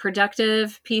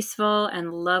 productive, peaceful,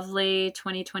 and lovely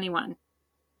 2021.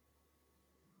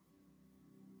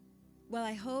 Well,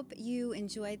 I hope you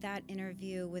enjoyed that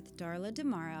interview with Darla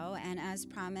DeMauro. And as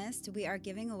promised, we are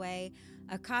giving away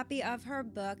a copy of her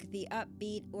book, The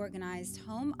Upbeat Organized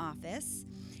Home Office.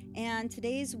 And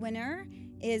today's winner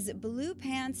is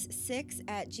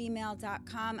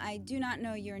bluepants6@gmail.com. I do not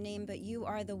know your name, but you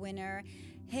are the winner.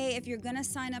 Hey, if you're going to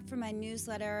sign up for my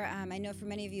newsletter, I know for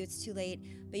many of you it's too late,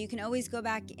 but you can always go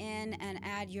back in and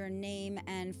add your name.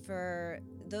 And for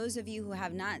those of you who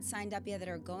have not signed up yet that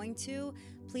are going to,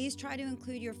 please try to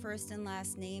include your first and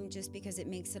last name, just because it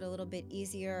makes it a little bit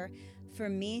easier for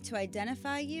me to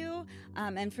identify you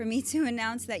and for me to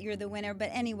announce that you're the winner. But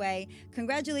anyway,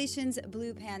 congratulations,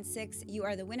 Blue Pants 6. You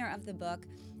are the winner of the book.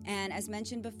 And as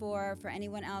mentioned before, for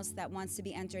anyone else that wants to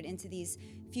be entered into these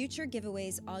future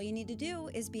giveaways, all you need to do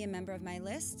is be a member of my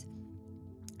list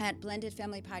at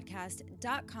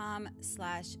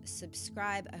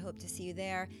blendedfamilypodcast.com/subscribe. I hope to see you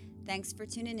there. Thanks for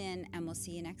tuning in, and we'll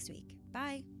see you next week.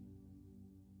 Bye.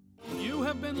 You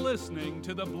have been listening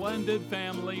to the Blended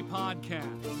Family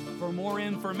Podcast. For more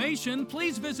information,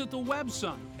 please visit the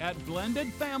website at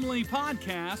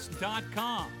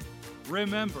blendedfamilypodcast.com.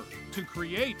 Remember, to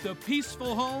create the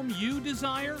peaceful home you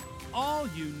desire, all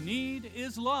you need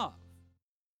is love.